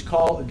function, which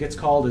gets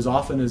called as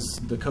often as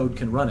the code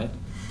can run it.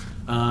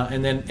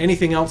 And then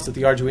anything else that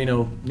the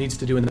Arduino needs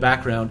to do in the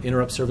background,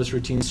 interrupt service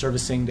routines,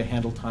 servicing to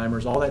handle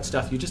timers, all that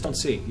stuff you just don't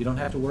see. You don't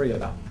have to worry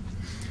about.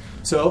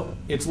 So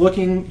it's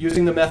looking,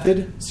 using the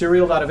method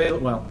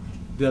serial.available, well,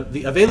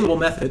 the available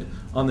method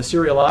on the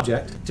serial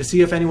object to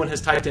see if anyone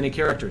has typed any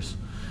characters.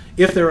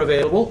 If they're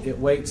available, it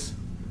waits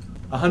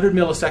 100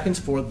 milliseconds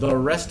for the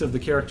rest of the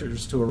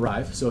characters to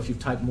arrive. So if you've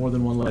typed more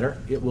than one letter,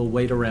 it will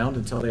wait around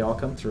until they all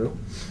come through.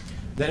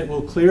 Then it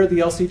will clear the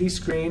LCD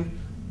screen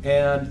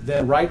and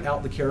then write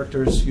out the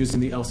characters using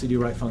the LCD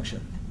write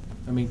function.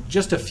 I mean,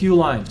 just a few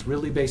lines,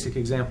 really basic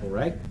example,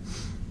 right?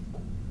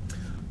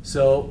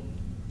 So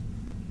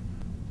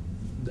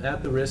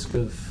at the risk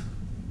of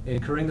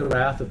incurring the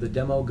wrath of the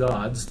demo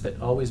gods that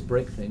always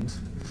break things,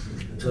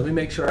 let me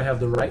make sure I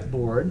have the right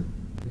board,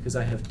 because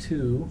I have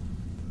 2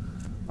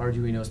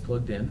 Arduinos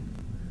plugged in.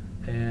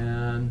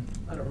 And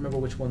I don't remember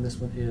which one this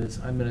one is.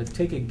 I'm going to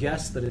take a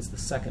guess that it's the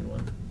second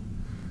one.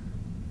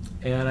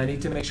 And I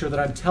need to make sure that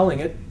I'm telling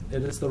it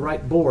that it's the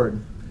right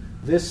board.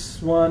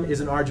 This one is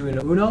an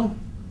Arduino Uno,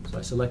 so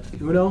I select the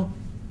Uno.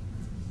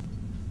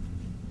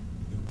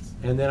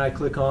 And then I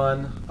click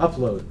on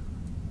Upload.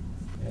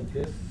 And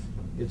if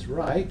it's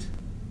right,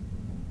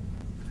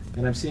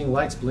 and I'm seeing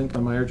lights blink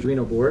on my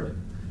Arduino board,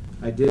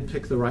 I did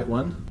pick the right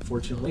one,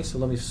 fortunately. So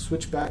let me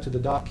switch back to the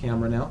dock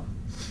camera now.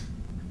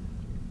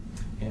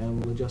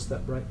 And we'll adjust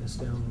that brightness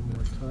down one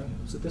more time.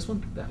 Is it this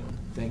one? That one.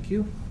 Thank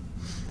you.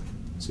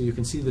 So you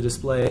can see the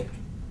display.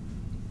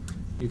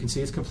 You can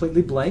see it's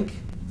completely blank.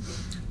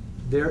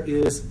 There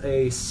is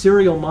a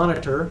serial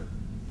monitor,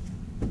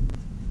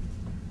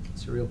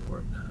 serial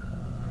port.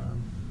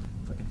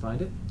 If I can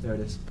find it. There it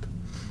is.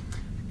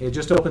 It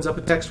just opens up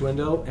a text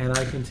window, and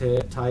I can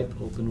type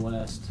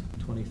Openwest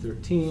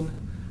 2013,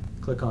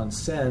 click on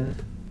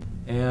Send,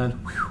 and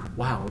whew,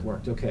 wow, it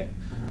worked. Okay,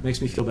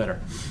 makes me feel better.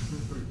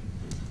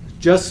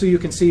 Just so you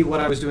can see what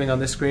I was doing on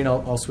this screen,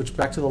 I'll switch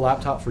back to the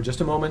laptop for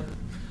just a moment.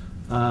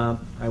 I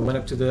went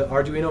up to the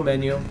Arduino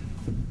menu,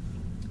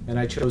 and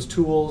I chose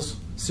Tools,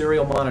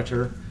 Serial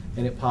Monitor,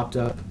 and it popped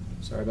up.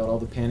 Sorry about all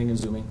the panning and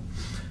zooming.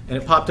 And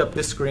it popped up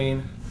this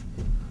screen,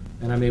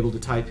 and I'm able to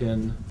type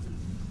in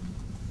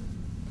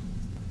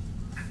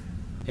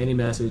any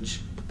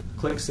message,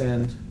 click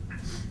send,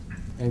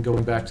 and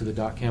going back to the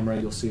dot camera,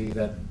 you'll see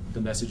that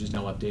the message is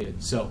now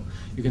updated. So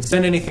you can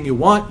send anything you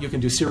want. You can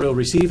do serial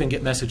receive and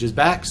get messages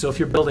back. So if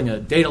you're building a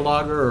data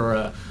logger or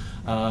a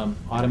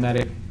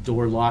automatic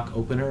door lock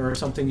opener or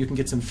something, you can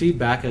get some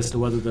feedback as to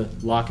whether the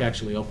lock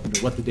actually opened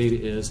or what the data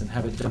is and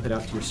have it dump it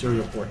out to your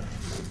serial port.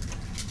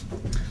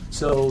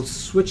 So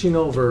switching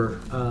over,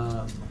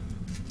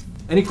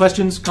 any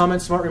questions,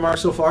 comments, smart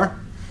remarks so far?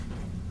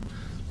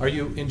 Are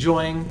you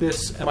enjoying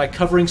this? Am I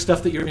covering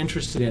stuff that you're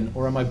interested in,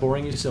 or am I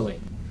boring you silly?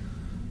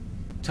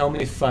 Tell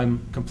me if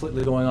I'm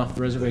completely going off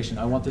the reservation.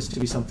 I want this to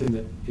be something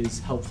that is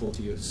helpful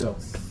to you. So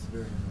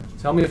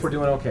tell me if we're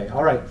doing okay.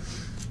 All right.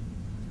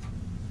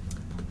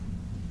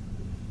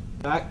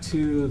 Back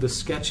to the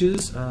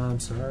sketches. I'm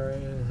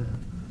sorry,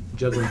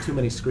 juggling too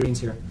many screens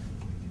here.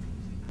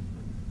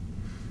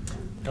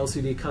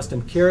 LCD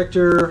custom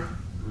character.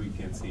 We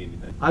can't see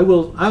anything.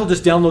 I'll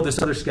just download this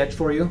other sketch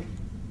for you,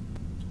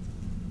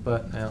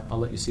 but I'll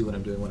let you see what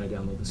I'm doing when I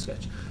download the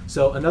sketch.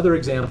 So another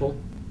example.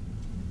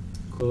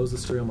 Close the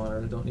serial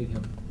monitor. I don't need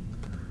him.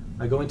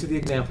 I go into the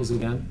examples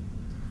again,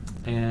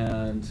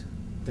 and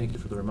thank you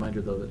for the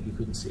reminder, though, that you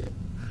couldn't see it.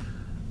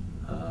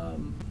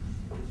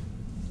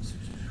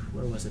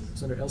 Where was it? It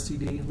was under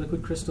LCD,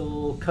 liquid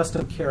crystal,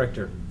 custom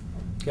character.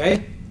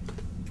 Okay?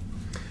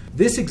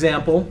 This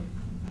example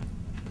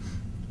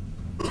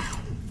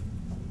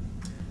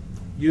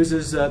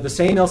uses the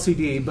same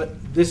LCD, but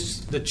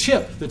the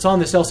chip that's on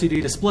this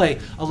LCD display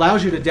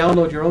allows you to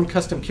download your own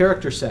custom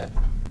character set.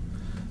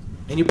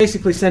 And you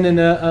basically send in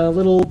a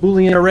little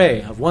Boolean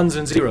array of ones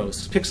and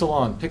zeros, pixel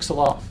on, pixel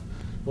off.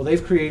 Well,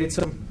 they've created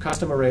some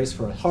custom arrays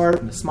for a heart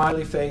and a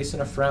smiley face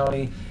and a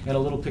frowny and a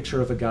little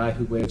picture of a guy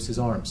who waves his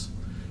arms.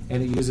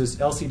 And it uses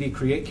LCD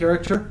create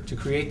character to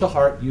create the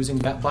heart using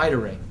that byte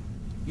array.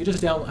 You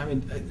just download, I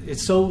mean,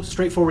 it's so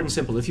straightforward and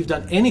simple. If you've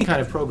done any kind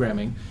of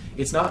programming,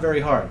 it's not very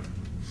hard.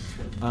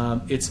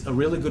 It's a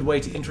really good way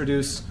to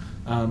introduce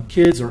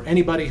kids or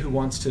anybody who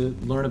wants to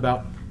learn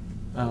about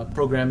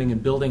programming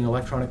and building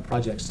electronic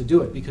projects to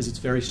do it, because it's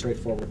very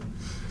straightforward.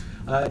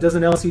 It does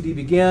an LCD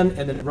begin,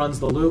 and then it runs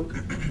the loop.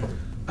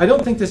 I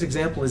don't think this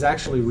example is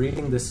actually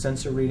reading this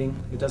sensor reading.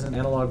 It does an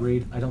analog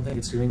read. I don't think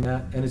it's doing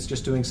that, and it's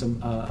just doing some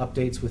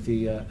updates with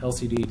the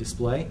LCD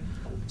display.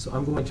 So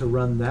I'm going to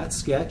run that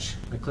sketch.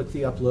 I click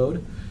the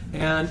upload,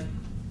 and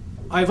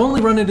I've only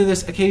run into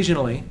this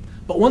occasionally,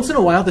 but once in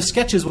a while the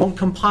sketches won't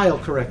compile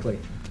correctly.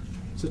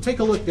 So take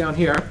a look down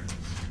here.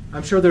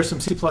 I'm sure there's some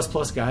C++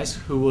 guys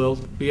who will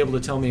be able to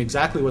tell me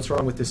exactly what's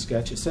wrong with this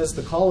sketch. It says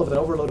the call of an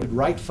overloaded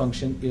write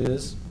function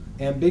is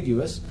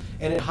ambiguous,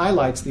 and it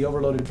highlights the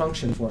overloaded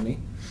function for me.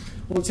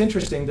 Well, it's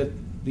interesting that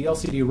the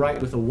LCD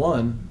write with a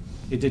 1,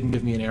 it didn't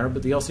give me an error,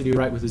 but the LCD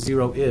write with a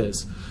 0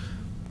 is.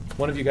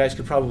 One of you guys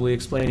could probably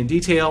explain in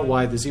detail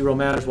why the 0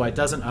 matters, why it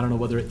doesn't. I don't know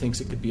whether it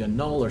thinks it could be a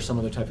null or some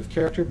other type of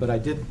character, but I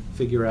did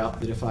figure out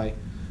that if I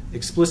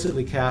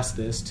explicitly cast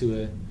this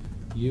to a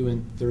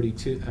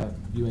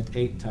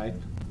uint8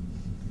 type,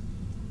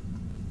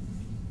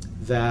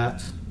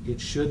 that it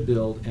should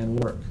build and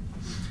work.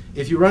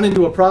 If you run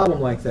into a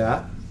problem like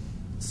that,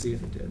 let's see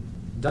if it did.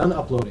 Done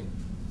uploading.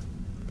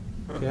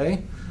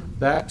 Okay,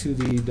 back to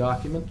the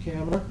document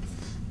camera.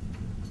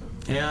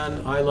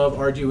 And I love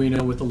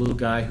Arduino with the little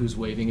guy who's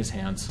waving his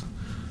hands.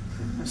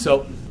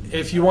 So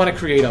if you want to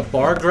create a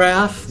bar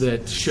graph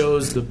that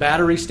shows the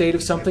battery state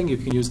of something, you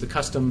can use the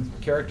custom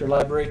character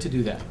library to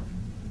do that.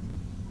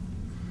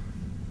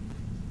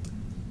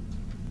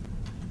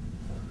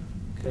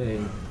 Okay,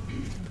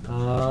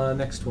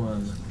 next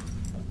one.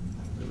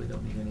 Really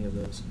don't need any of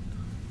those.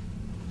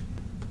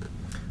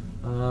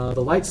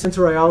 The light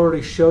sensor I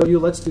already showed you.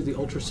 Let's do the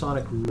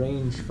ultrasonic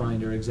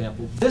rangefinder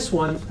example. This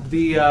one,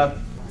 the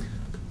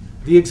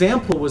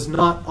example was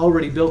not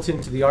already built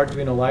into the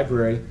Arduino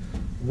library.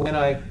 When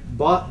I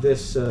bought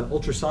this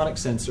ultrasonic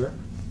sensor,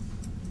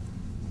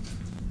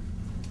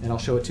 and I'll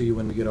show it to you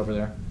when we get over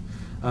there.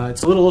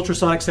 It's a little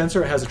ultrasonic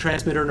sensor. It has a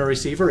transmitter and a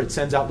receiver. It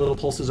sends out little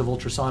pulses of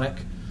ultrasonic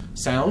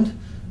sound.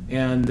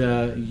 And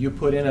you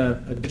put in a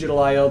digital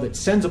I/O that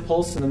sends a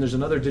pulse, and then there's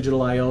another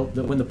digital I/O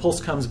that when the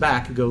pulse comes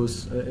back, it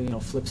goes,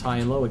 flips high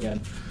and low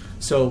again.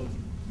 So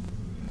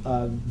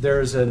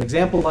there's an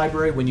example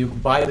library. When you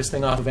buy this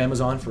thing off of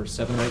Amazon for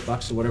 $7 or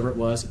 $8 or whatever it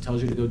was, it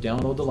tells you to go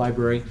download the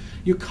library.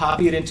 You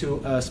copy it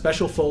into a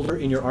special folder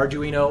in your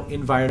Arduino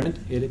environment.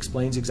 It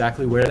explains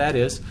exactly where that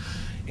is,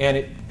 and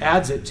it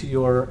adds it to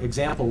your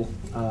example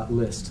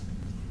list.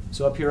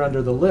 So up here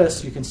under the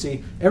list, you can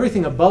see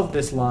everything above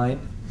this line.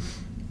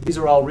 These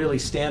are all really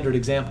standard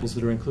examples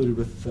that are included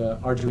with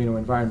Arduino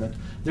environment.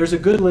 There's a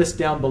good list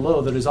down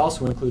below that is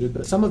also included,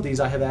 but some of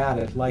these I have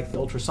added, like the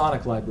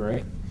ultrasonic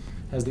library.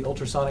 Has the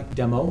ultrasonic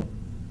demo.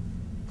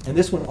 And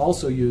this one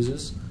also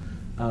uses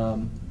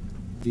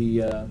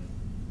the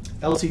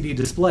LCD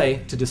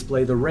display to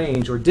display the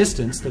range or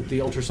distance that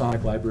the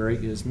ultrasonic library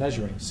is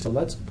measuring. So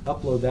let's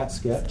upload that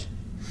sketch.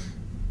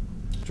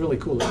 It's really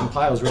cool. It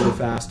compiles really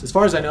fast. As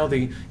far as I know,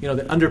 the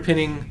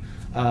underpinning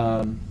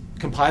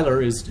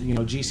Compiler is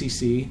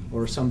GCC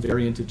or some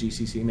variant of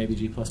GCC, maybe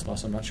G++,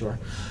 I'm not sure.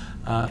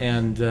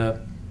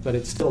 But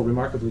it's still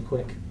remarkably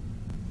quick.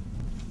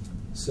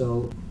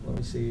 So let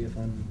me see if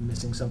I'm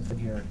missing something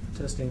here.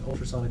 Testing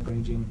ultrasonic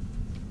ranging,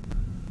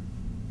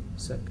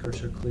 set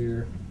cursor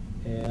clear,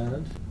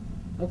 and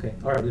okay,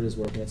 all right, it is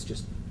working. It's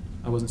just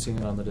I wasn't seeing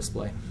it on the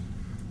display.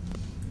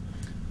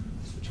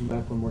 Switching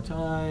back one more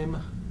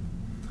time.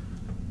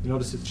 You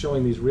notice it's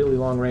showing these really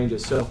long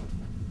ranges. So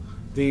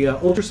the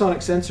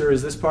ultrasonic sensor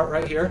is this part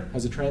right here.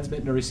 Has a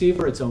transmit and a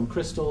receiver, its own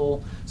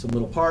crystal, some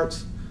little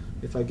parts.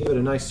 If I give it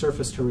a nice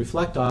surface to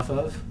reflect off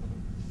of,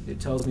 it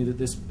tells me that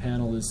this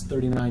panel is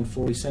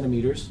 3940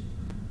 centimeters.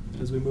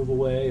 As we move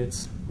away,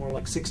 it's more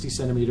like 60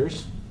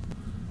 centimeters.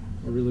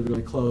 We're really,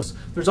 really close.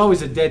 There's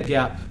always a dead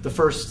gap. The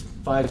first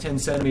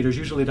 5-10 centimeters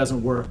usually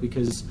doesn't work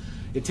because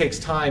it takes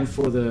time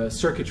for the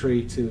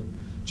circuitry to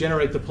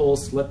generate the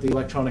pulse, let the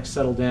electronics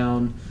settle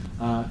down,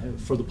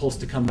 for the pulse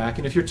to come back.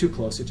 And if you're too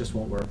close, it just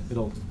won't work.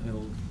 It'll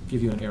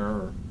give you an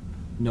error or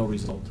no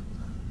result.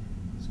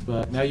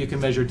 But now you can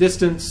measure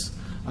distance.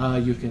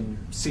 You can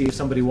see if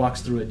somebody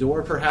walks through a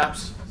door,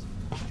 perhaps.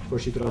 Of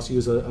course, you could also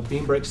use a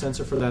beam break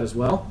sensor for that as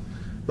well.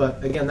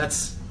 But again,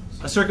 that's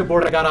a circuit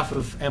board I got off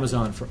of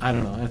Amazon for, I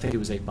don't know, I think it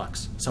was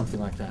 $8, something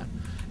like that.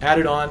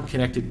 Added on,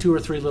 connected 2 or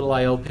 3 little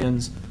I/O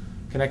pins,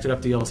 connected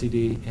up the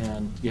LCD,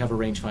 and you have a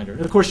rangefinder.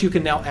 And of course, you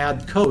can now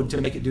add code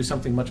to make it do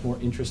something much more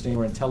interesting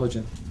or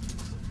intelligent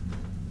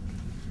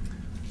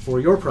for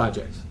your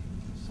project.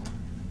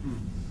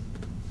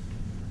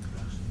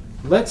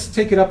 Let's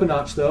take it up a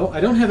notch, though.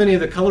 I don't have any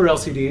of the color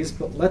LCDs,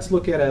 but let's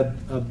look at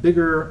a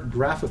bigger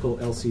graphical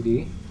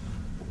LCD.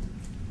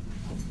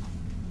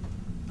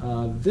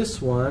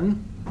 This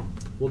one,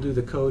 we'll do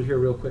the code here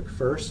real quick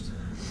first.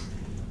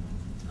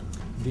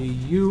 The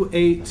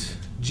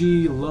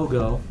U8G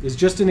logo is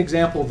just an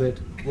example that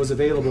was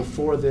available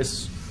for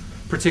this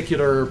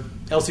particular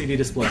LCD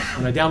display.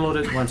 When I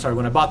downloaded, well, I'm sorry,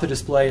 when I bought the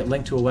display, it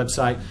linked to a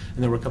website,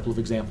 and there were a couple of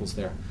examples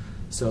there.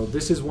 So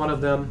this is one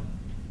of them.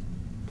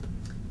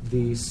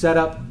 The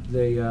setup,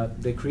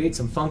 they create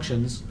some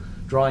functions,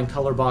 drawing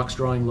color box,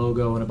 drawing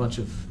logo, and a bunch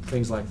of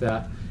things like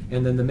that.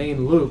 And then the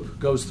main loop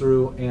goes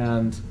through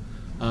and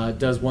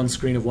does one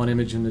screen of one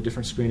image and a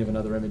different screen of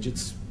another image.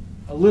 It's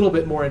a little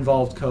bit more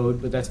involved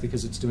code, but that's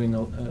because it's doing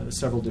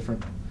several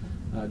different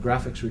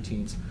graphics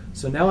routines.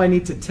 So now I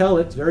need to tell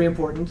it, it's very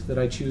important, that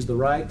I choose the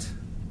right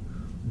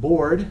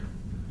board,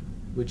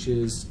 which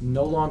is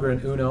no longer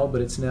an Uno,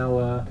 but it's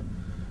now,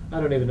 I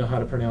don't even know how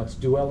to pronounce,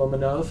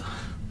 Duelomanov.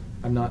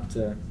 I'm not,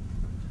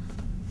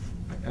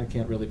 I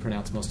can't really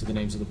pronounce most of the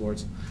names of the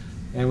boards.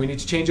 And we need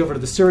to change over to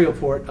the serial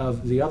port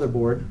of the other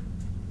board,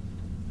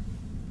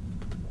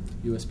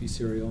 USB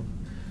serial.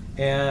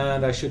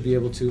 And I should be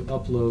able to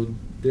upload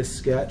this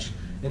sketch.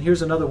 And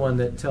here's another one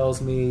that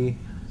tells me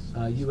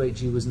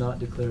U8G was not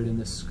declared in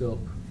this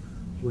scope,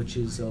 which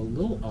is a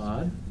little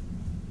odd.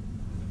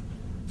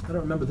 I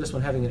don't remember this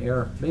one having an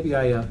error. Maybe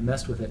I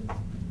messed with it.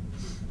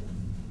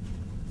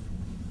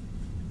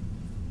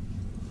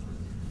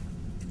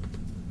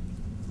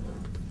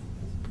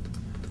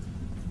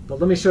 But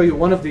let me show you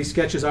one of these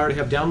sketches I already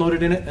have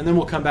downloaded in it, and then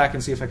we'll come back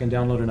and see if I can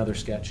download another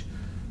sketch.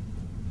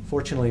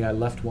 Fortunately, I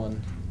left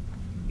one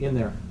in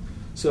there.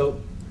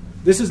 So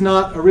this is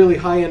not a really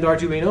high-end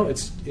Arduino.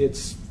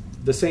 It's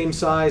the same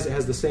size. It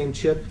has the same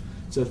chip.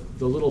 It's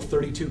the little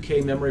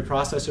 32K memory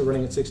processor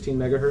running at 16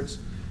 megahertz.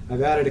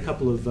 I've added a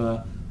couple of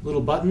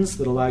little buttons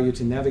that allow you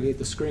to navigate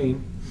the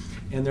screen.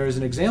 And there is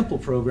an example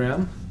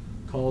program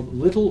called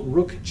Little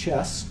Rook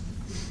Chess.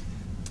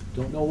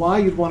 Don't know why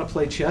you'd want to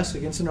play chess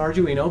against an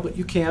Arduino, but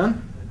you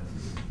can.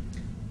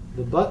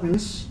 The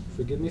buttons,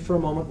 forgive me for a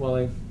moment while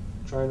I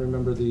try and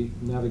remember the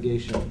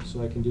navigation.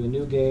 So I can do a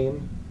new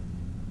game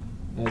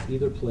as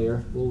either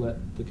player. We'll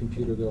let the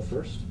computer go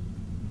first.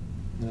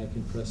 And I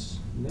can press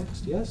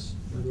next, yes,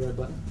 the right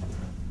button.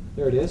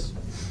 There it is.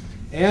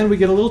 And we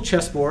get a little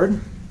chessboard.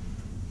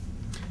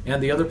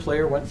 And the other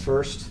player went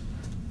first.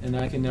 And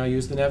I can now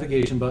use the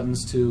navigation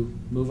buttons to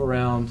move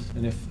around.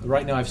 And if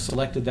right now I've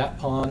selected that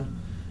pawn,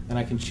 and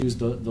I can choose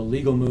the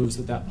legal moves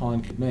that that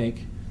pawn could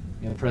make,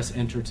 and press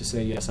enter to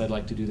say, yes, I'd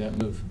like to do that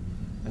move.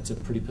 That's a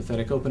pretty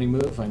pathetic opening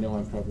move. I know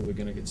I'm probably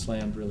going to get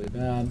slammed really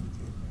bad.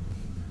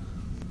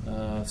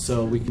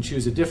 So we can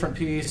choose a different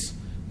piece,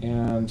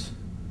 and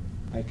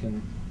I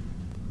can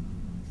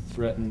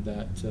threaten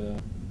that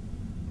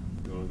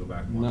you want to go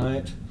back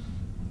knight.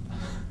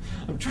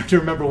 I'm trying to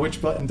remember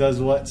which button does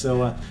what,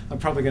 so I'm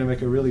probably going to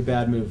make a really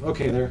bad move.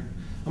 Okay, there.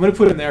 I'm going to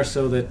put him there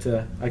so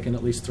that I can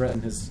at least threaten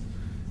his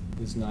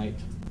knight.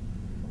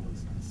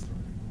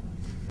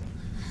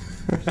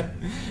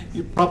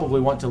 You probably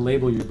want to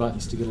label your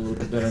buttons to get a little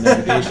bit better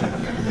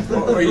navigation.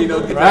 Or you know,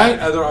 right?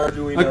 Other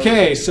Arduino.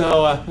 Okay,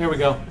 so there we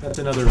go. That's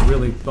another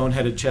really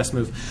boneheaded chess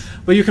move.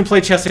 But you can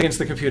play chess against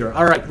the computer.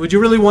 All right, would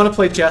you really want to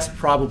play chess?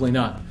 Probably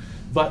not.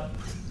 But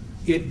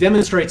it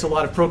demonstrates a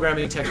lot of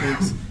programming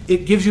techniques.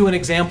 It gives you an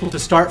example to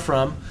start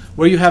from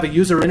where you have a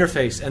user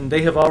interface, and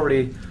they have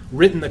already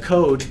written the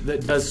code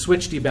that does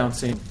switch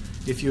debouncing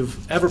If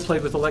you've ever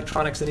played with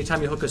electronics,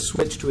 anytime you hook a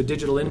switch to a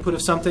digital input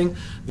of something,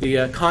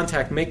 the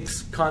contact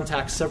makes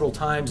contact several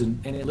times,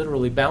 and it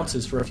literally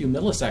bounces for a few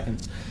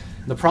milliseconds.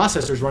 The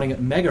processor's running at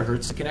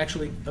megahertz. It can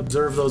actually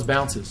observe those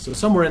bounces. So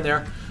somewhere in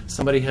there,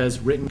 somebody has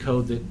written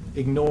code that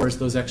ignores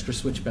those extra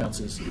switch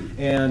bounces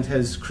and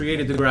has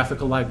created the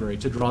graphical library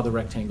to draw the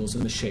rectangles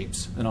and the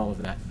shapes and all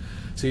of that.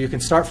 So you can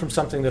start from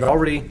something that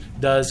already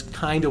does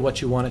kind of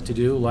what you want it to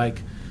do,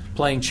 like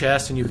playing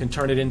chess, and you can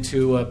turn it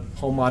into a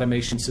home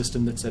automation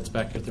system that sets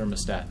back your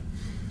thermostat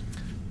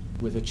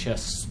with a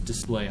chess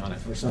display on it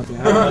or something.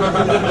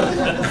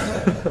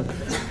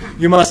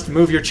 You must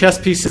move your chess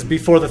pieces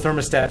before the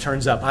thermostat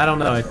turns up. I don't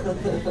know. It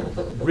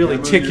really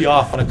tick you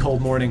off on a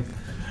cold morning.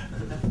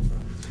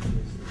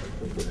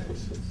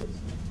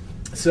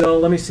 So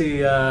let me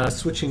see,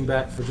 switching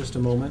back for just a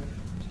moment.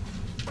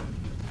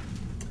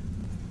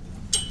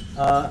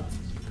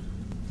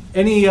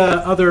 Any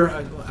other,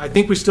 I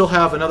think we still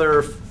have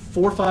another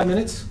 4 or 5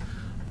 minutes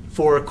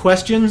for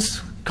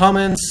questions,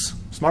 comments,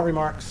 smart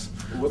remarks.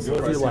 What's the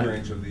pricing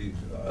range of the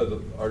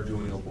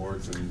Arduino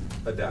boards and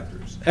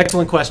adapters?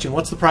 Excellent question.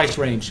 What's the price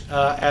range?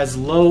 As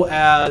low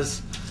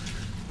as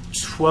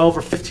 12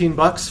 or 15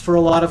 bucks for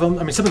a lot of them.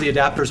 I mean, some of the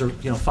adapters are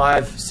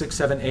 5, 6,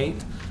 7, 8.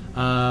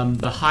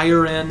 The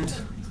higher end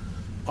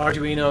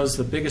Arduinos,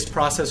 the biggest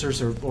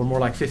processors are more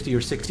like 50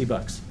 or 60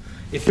 bucks.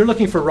 If you're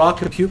looking for raw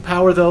compute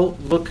power, though,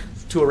 look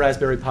to a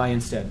Raspberry Pi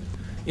instead.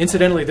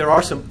 Incidentally, there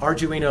are some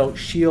Arduino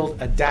Shield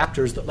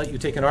adapters that let you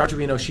take an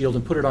Arduino Shield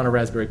and put it on a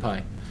Raspberry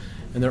Pi.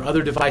 And there are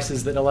other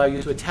devices that allow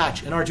you to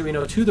attach an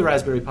Arduino to the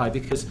Raspberry Pi,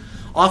 because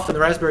often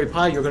the Raspberry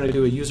Pi, you're going to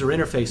do a user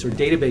interface or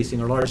databasing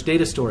or large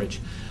data storage.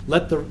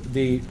 Let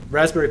the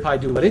Raspberry Pi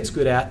do what it's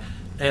good at,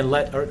 and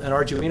let an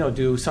Arduino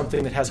do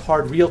something that has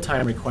hard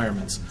real-time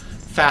requirements,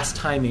 fast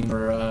timing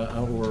or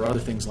other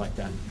things like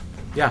that.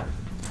 Yeah?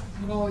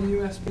 Is it all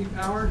USB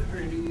powered,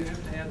 or do you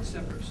have to add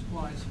separate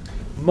supplies?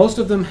 Most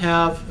of them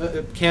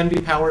can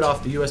be powered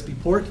off the USB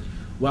port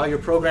while you're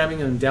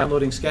programming and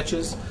downloading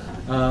sketches.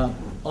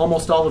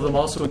 Almost all of them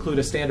also include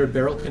a standard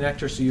barrel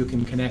connector, so you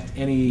can connect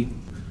any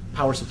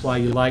power supply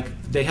you like.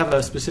 They have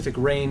a specific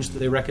range that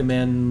they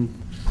recommend,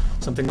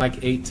 something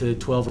like 8 to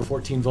 12 or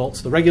 14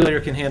 volts. The regulator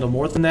can handle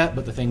more than that,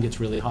 but the thing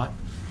gets really hot.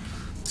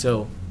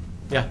 So,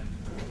 yeah.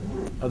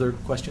 Other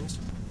questions?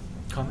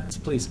 Comments?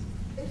 Please.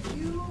 If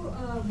you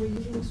were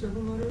using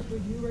servo motors,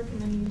 would you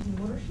recommend using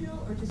motor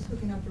shield or just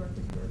hooking up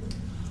directly to Arduino?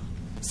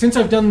 Since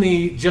I've done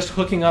the just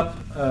hooking up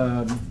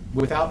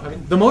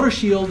the motor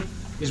shield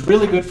is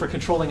really good for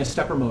controlling a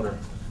stepper motor.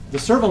 The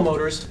servo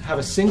motors have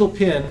a single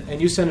pin,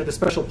 and you send it a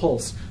special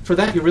pulse. For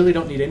that, you really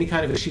don't need any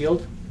kind of a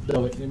shield,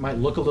 though it might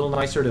look a little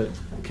nicer to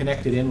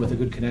connect it in with a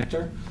good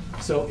connector.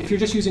 So if you're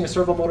just using a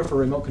servo motor for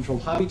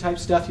remote-controlled hobby type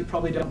stuff, you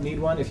probably don't need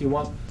one. If you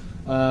want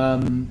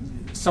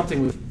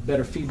something with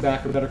better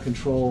feedback or better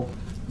control,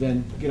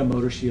 then get a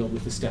motor shield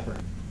with the stepper.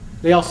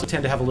 They also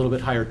tend to have a little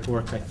bit higher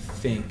torque, I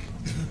think,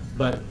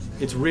 but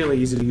it's really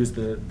easy to use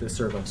the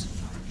servos.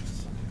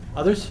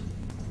 Others?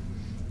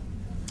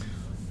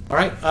 All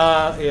right,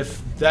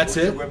 if that's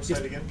it. What's the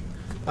website again?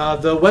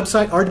 The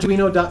website,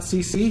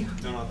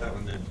 arduino.cc. No, not that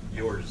one,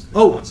 yours. The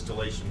Oh.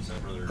 Constellation, some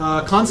other.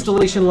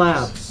 Constellation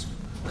Labs.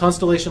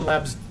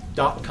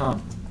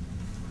 Constellationlabs.com.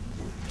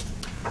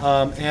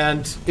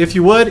 And if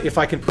you would, if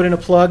I can put in a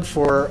plug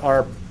for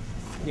our,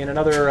 in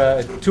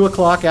another 2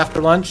 o'clock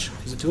after lunch,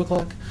 is it 2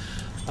 o'clock?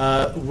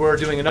 We're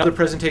doing another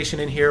presentation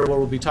in here where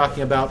we'll be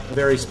talking about a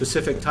very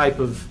specific type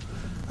of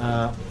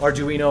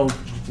Arduino,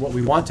 what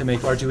we want to make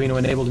Arduino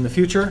enabled in the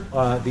future,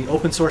 the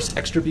open source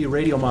XtraB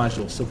radio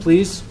module. So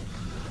please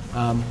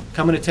come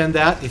and attend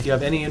that if you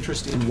have any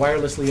interest in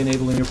wirelessly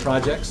enabling your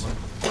projects.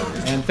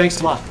 And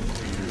thanks a lot.